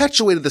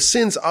perpetuated the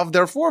sins of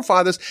their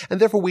forefathers. And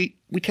therefore, we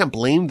can't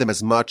blame them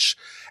as much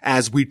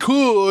as we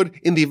could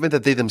in the event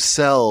that they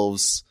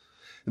themselves,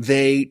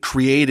 they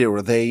created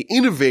or they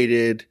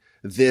innovated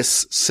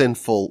this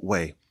sinful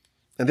way.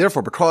 And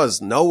therefore,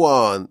 because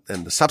Noah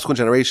and the subsequent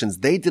generations,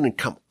 they didn't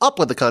come up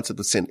with the concept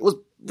of sin. It was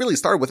really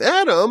started with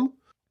Adam.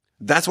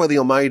 That's why the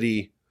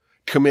Almighty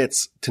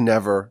commits to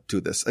never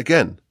do this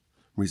again.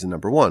 Reason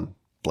number 1,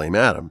 blame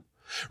Adam.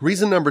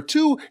 Reason number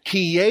 2,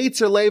 ki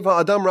yetzer lev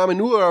ha'adam ra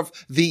minurav,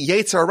 the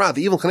yetzer hara,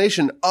 the evil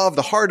inclination of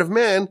the heart of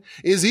man,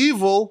 is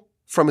evil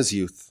from his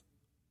youth.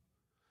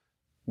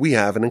 We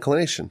have an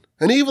inclination,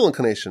 an evil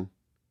inclination.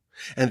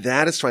 And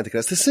that is trying to get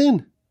us to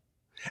sin.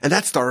 And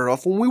that started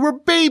off when we were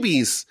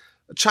babies.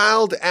 A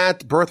child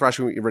at birth,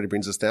 Rashi already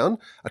brings us down,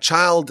 a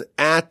child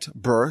at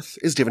birth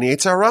is given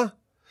yetzer hara.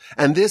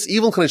 And this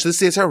evil inclination,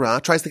 this yetzer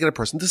hara, tries to get a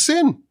person to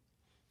sin.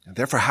 And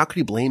therefore, how could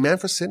you blame man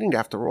for sinning?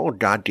 After all,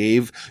 God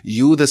gave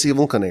you this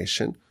evil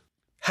inclination.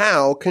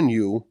 How can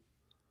you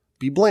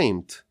be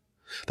blamed?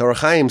 The Or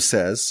HaChaim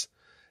says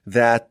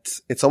that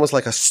it's almost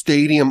like a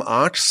stadium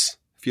ox.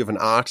 If you have an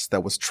ox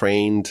that was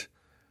trained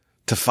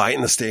to fight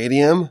in the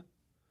stadium,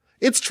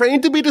 it's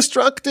trained to be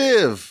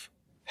destructive.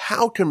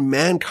 How can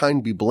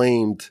mankind be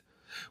blamed?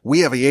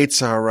 We have a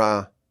yetzer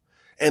hara.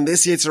 And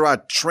this yetzer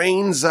hara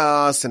trains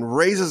us and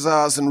raises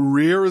us and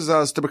rears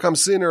us to become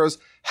sinners.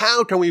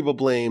 How can we be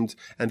blamed?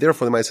 And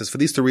therefore, the Gemara says, for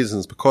these 2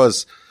 reasons,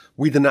 because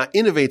we did not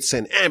innovate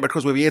sin, and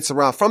because we have yetzer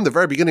hara from the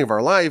very beginning of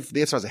our life,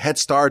 the yetzer hara has a head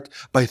start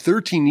by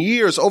 13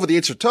 years over the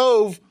yetzer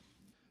tov.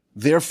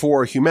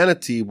 Therefore,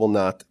 humanity will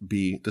not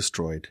be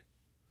destroyed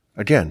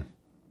again.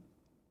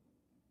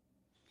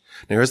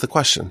 Now, here's the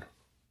question.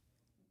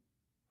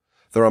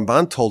 The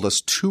Ramban told us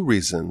 2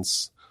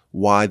 reasons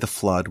why the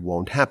flood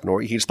won't happen.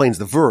 Or he explains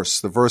the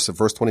verse of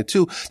verse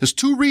 22. There's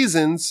 2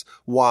 reasons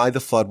why the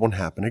flood won't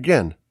happen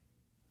again.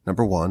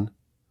 Number 1,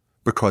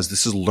 because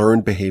this is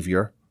learned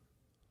behavior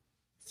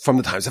from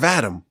the times of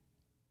Adam,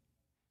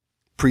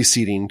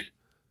 preceding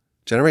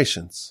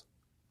generations.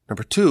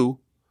 Number 2,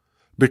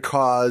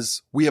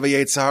 because we have a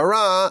yetzer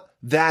hara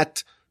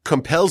that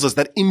compels us,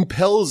 that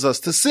impels us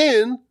to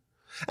sin,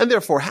 and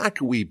therefore, how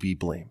can we be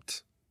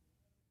blamed?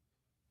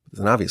 It's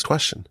an obvious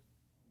question.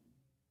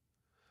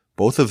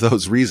 Both of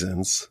those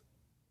reasons,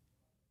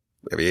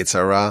 we have a yetzer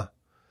hara,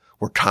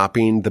 we're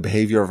copying the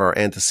behavior of our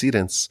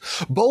antecedents.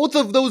 Both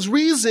of those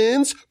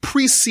reasons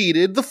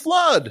preceded the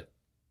flood.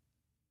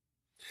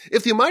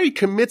 If the Almighty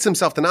commits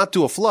himself to not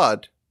do a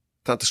flood,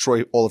 to not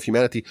destroy all of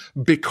humanity,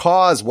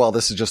 because, well,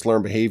 this is just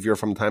learned behavior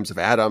from the times of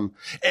Adam,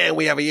 and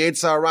we have a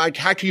yetzer hara,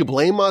 how can you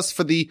blame us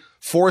for the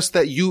force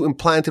that you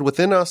implanted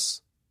within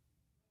us?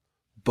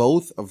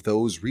 Both of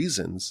those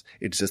reasons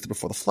existed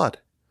before the flood.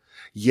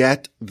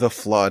 Yet the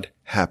flood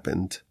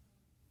happened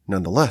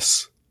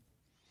nonetheless.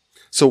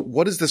 So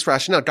what is this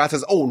rationale? God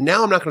says, oh,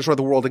 now I'm not going to destroy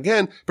the world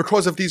again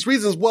because of these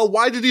reasons. Well,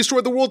 why did he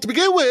destroy the world to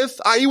begin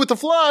with, i.e. with the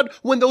flood,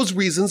 when those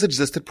reasons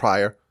existed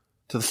prior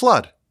to the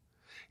flood,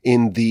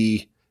 in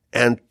the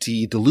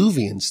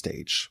antediluvian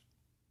stage?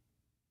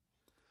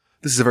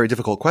 This is a very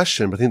difficult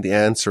question, but I think the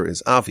answer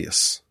is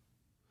obvious.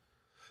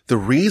 The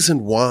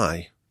reason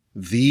why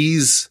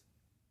these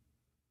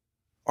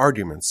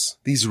arguments,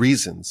 these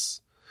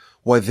reasons,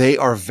 why they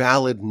are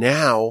valid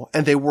now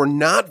and they were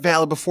not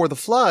valid before the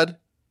flood,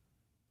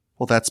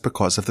 well, that's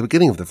because of the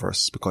beginning of the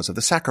verse, because of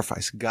the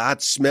sacrifice.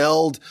 God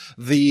smelled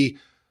the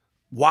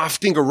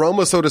wafting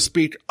aroma, so to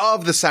speak,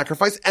 of the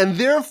sacrifice, and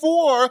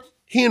therefore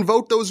he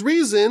invoked those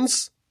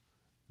reasons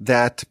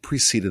that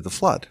preceded the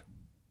flood.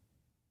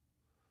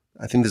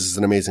 I think this is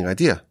an amazing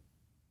idea.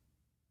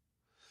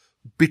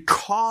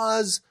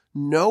 Because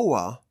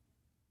Noah,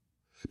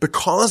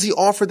 because he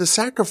offered the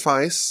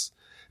sacrifice,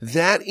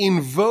 that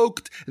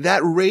invoked,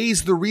 that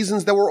raised the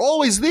reasons that were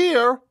always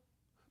there,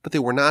 but they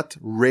were not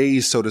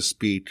raised, so to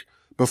speak,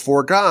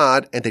 before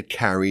God, and it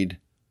carried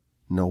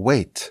no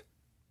weight.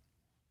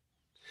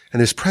 And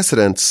there's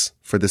precedence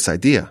for this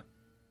idea.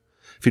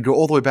 If you go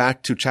all the way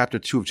back to chapter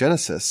 2 of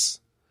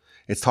Genesis,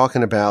 it's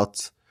talking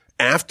about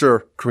after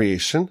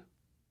creation,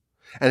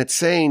 and it's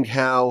saying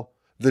how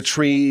the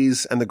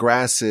trees and the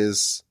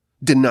grasses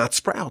did not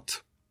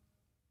sprout.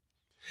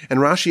 And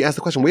Rashi asked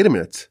the question, wait a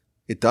minute.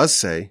 It does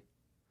say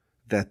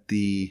that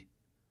the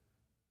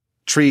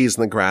trees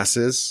and the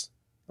grasses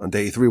on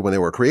day 3 when they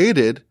were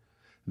created,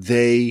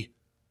 they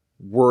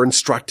were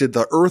instructed,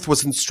 the earth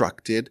was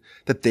instructed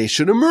that they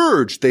should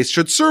emerge, they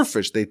should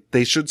surface,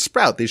 they should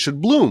sprout, they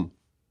should bloom.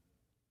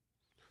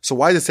 So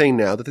why is it saying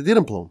now that they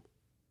didn't bloom?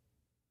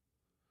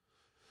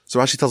 So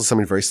Rashi tells us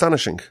something very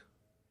astonishing.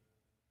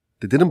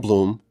 They didn't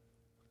bloom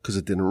because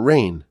it didn't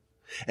rain.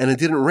 And it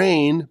didn't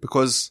rain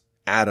because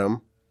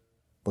Adam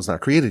was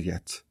not created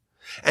yet.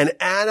 And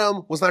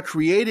Adam was not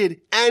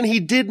created and he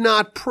did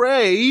not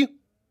pray.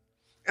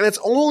 And it's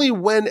only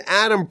when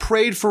Adam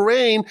prayed for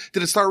rain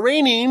did it start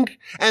raining.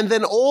 And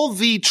then all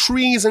the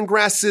trees and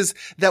grasses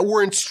that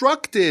were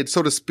instructed,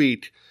 so to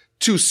speak,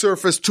 to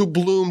surface, to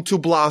bloom, to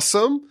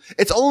blossom,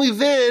 it's only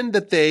then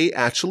that they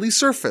actually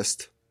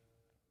surfaced.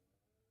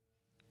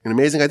 An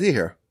amazing idea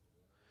here.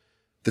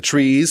 The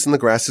trees and the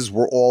grasses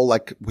were all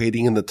like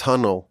waiting in the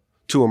tunnel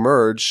to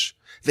emerge.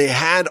 They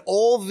had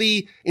all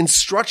the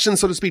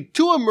instructions, so to speak,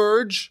 to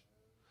emerge,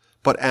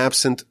 but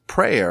absent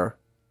prayer,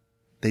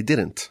 they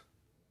didn't.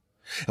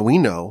 And we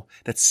know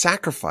that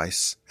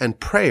sacrifice and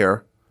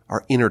prayer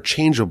are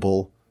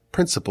interchangeable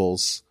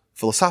principles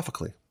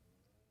philosophically.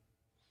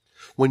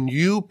 When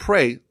you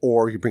pray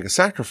or you bring a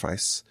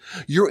sacrifice,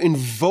 you're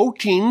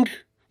invoking,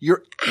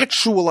 you're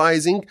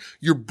actualizing,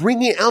 you're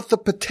bringing out the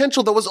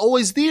potential that was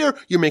always there.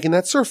 You're making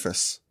that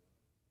surface.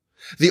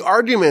 The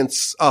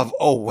arguments of,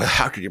 oh, well,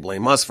 how could you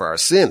blame us for our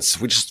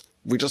sins? We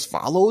just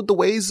followed the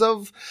ways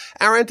of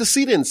our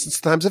antecedents since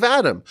the times of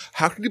Adam.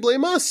 How could you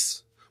blame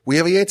us? We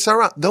have a Yetzer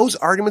Hara. Those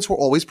arguments were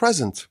always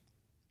present.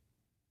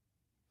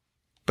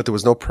 But there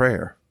was no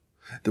prayer.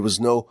 There was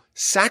no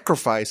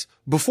sacrifice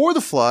before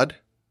the flood.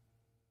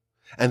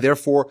 And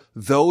therefore,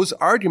 those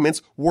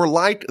arguments were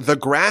like the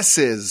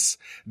grasses.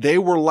 They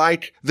were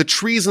like the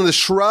trees and the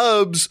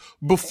shrubs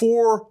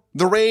before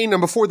the rain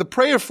and before the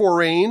prayer for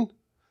rain.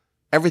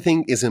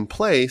 Everything is in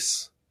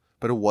place,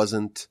 but it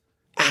wasn't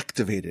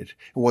activated.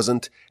 It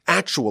wasn't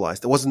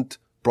actualized. It wasn't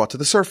brought to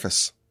the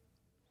surface.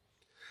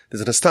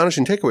 There's an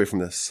astonishing takeaway from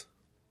this.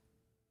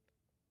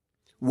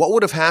 What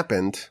would have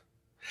happened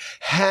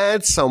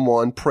had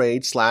someone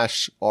prayed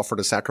 / offered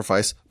a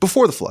sacrifice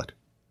before the flood?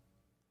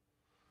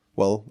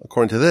 Well,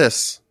 according to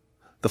this,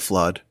 the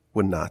flood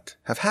would not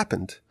have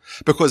happened.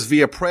 Because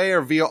via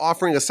prayer, via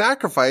offering a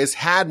sacrifice,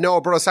 had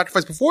Noah brought a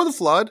sacrifice before the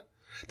flood,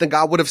 then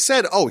God would have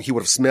said, he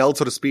would have smelled,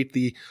 so to speak,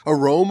 the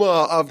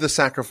aroma of the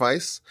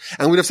sacrifice,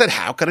 and would have said,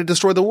 how could I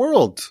destroy the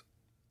world?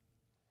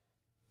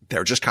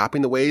 They're just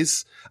copying the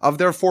ways of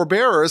their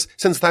forebearers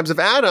since the times of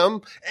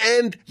Adam,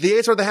 and the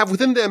Yetzer Hara they have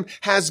within them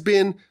has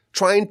been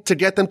trying to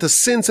get them to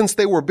sin since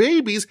they were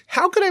babies.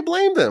 How could I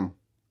blame them?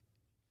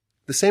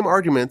 The same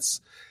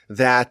arguments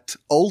that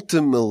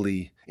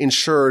ultimately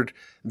ensured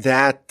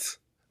that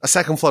a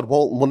second flood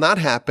will not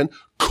happen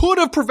could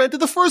have prevented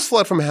the first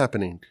flood from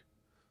happening.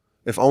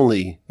 If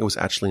only it was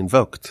actually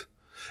invoked.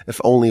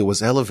 If only it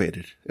was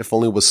elevated. If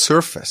only it was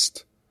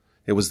surfaced.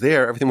 It was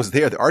there. Everything was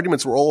there. The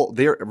arguments were all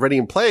there already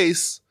in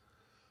place,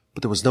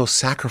 but there was no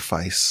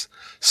sacrifice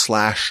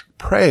 /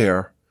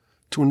 prayer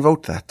to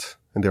invoke that.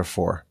 And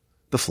therefore,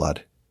 the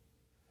flood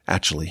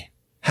actually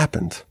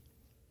happened.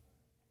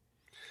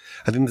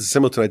 I think this is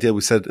similar to an idea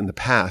we said in the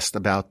past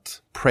about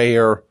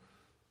prayer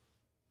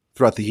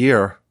throughout the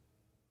year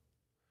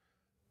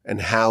and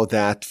how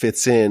that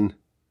fits in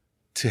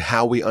to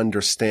how we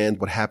understand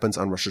what happens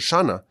on Rosh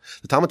Hashanah.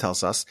 The Talmud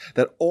tells us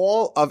that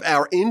all of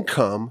our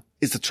income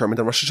is determined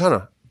on Rosh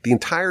Hashanah. The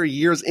entire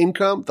year's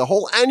income, the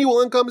whole annual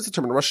income is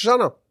determined on Rosh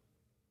Hashanah.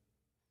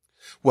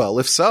 Well,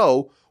 if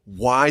so,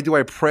 why do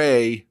I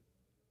pray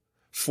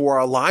for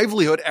our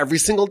livelihood every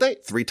single day?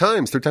 3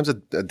 times. 3 times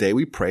a day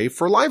we pray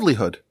for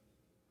livelihood.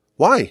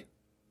 Why?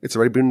 It's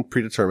already been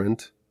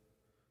predetermined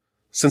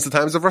since the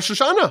times of Rosh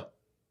Hashanah.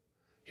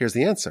 Here's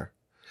the answer.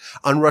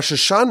 On Rosh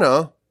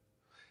Hashanah,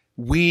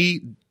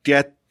 we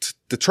get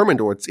determined,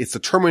 or it's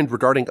determined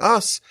regarding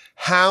us,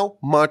 how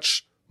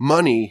much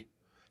money,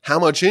 how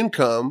much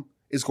income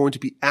is going to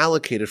be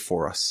allocated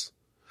for us.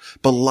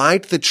 But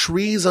like the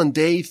trees on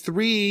day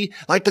 3,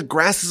 like the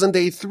grasses on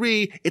day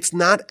 3, it's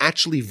not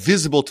actually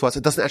visible to us.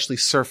 It doesn't actually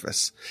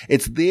surface.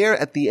 It's there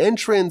at the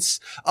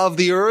entrance of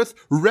the earth,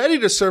 ready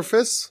to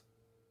surface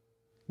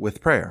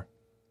with prayer.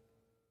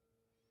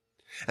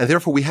 And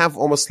therefore we have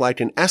almost like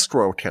an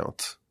escrow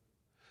account.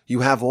 You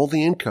have all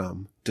the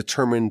income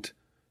determined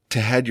to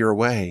head your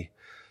way.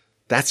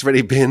 That's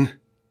already been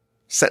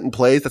set in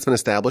place. That's been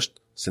established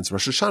since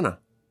Rosh Hashanah.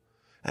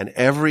 And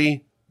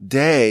every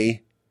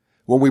day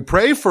when we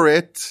pray for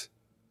it,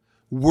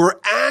 we're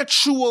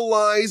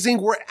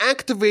actualizing, we're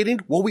activating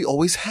what we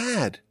always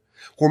had.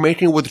 We're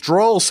making a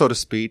withdrawal, so to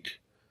speak,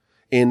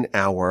 in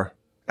our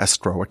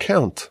escrow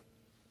account.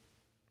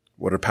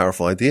 What a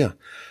powerful idea.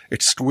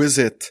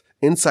 Exquisite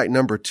insight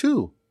number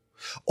 2.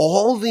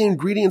 All the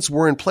ingredients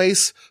were in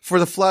place for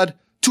the flood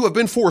to have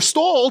been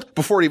forestalled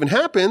before it even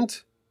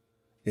happened.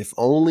 If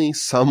only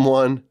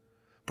someone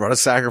brought a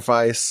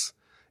sacrifice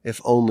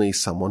if only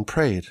someone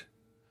prayed.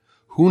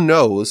 Who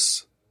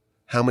knows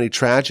how many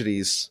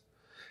tragedies,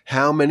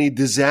 how many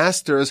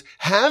disasters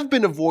have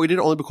been avoided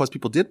only because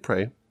people did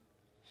pray?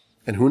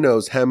 And who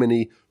knows how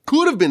many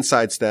could have been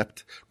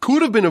sidestepped,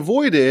 could have been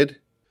avoided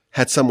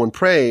had someone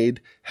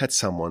prayed, had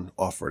someone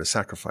offered a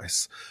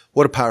sacrifice.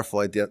 What a powerful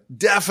idea.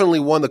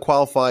 Definitely one that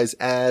qualifies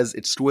as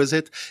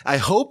exquisite. I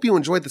hope you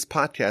enjoyed this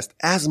podcast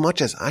as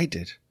much as I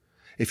did.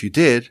 If you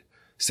did,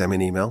 send me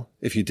an email.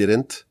 If you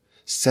didn't,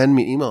 send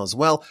me an email as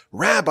well.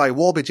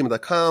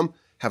 rabbiwolbe@gmail.com.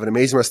 Have an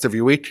amazing rest of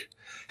your week.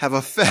 Have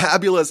a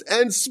fabulous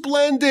and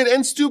splendid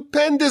and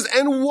stupendous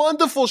and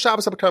wonderful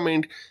Shabbos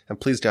upcoming. And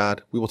please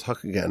God, we will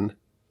talk again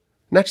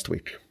next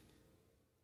week.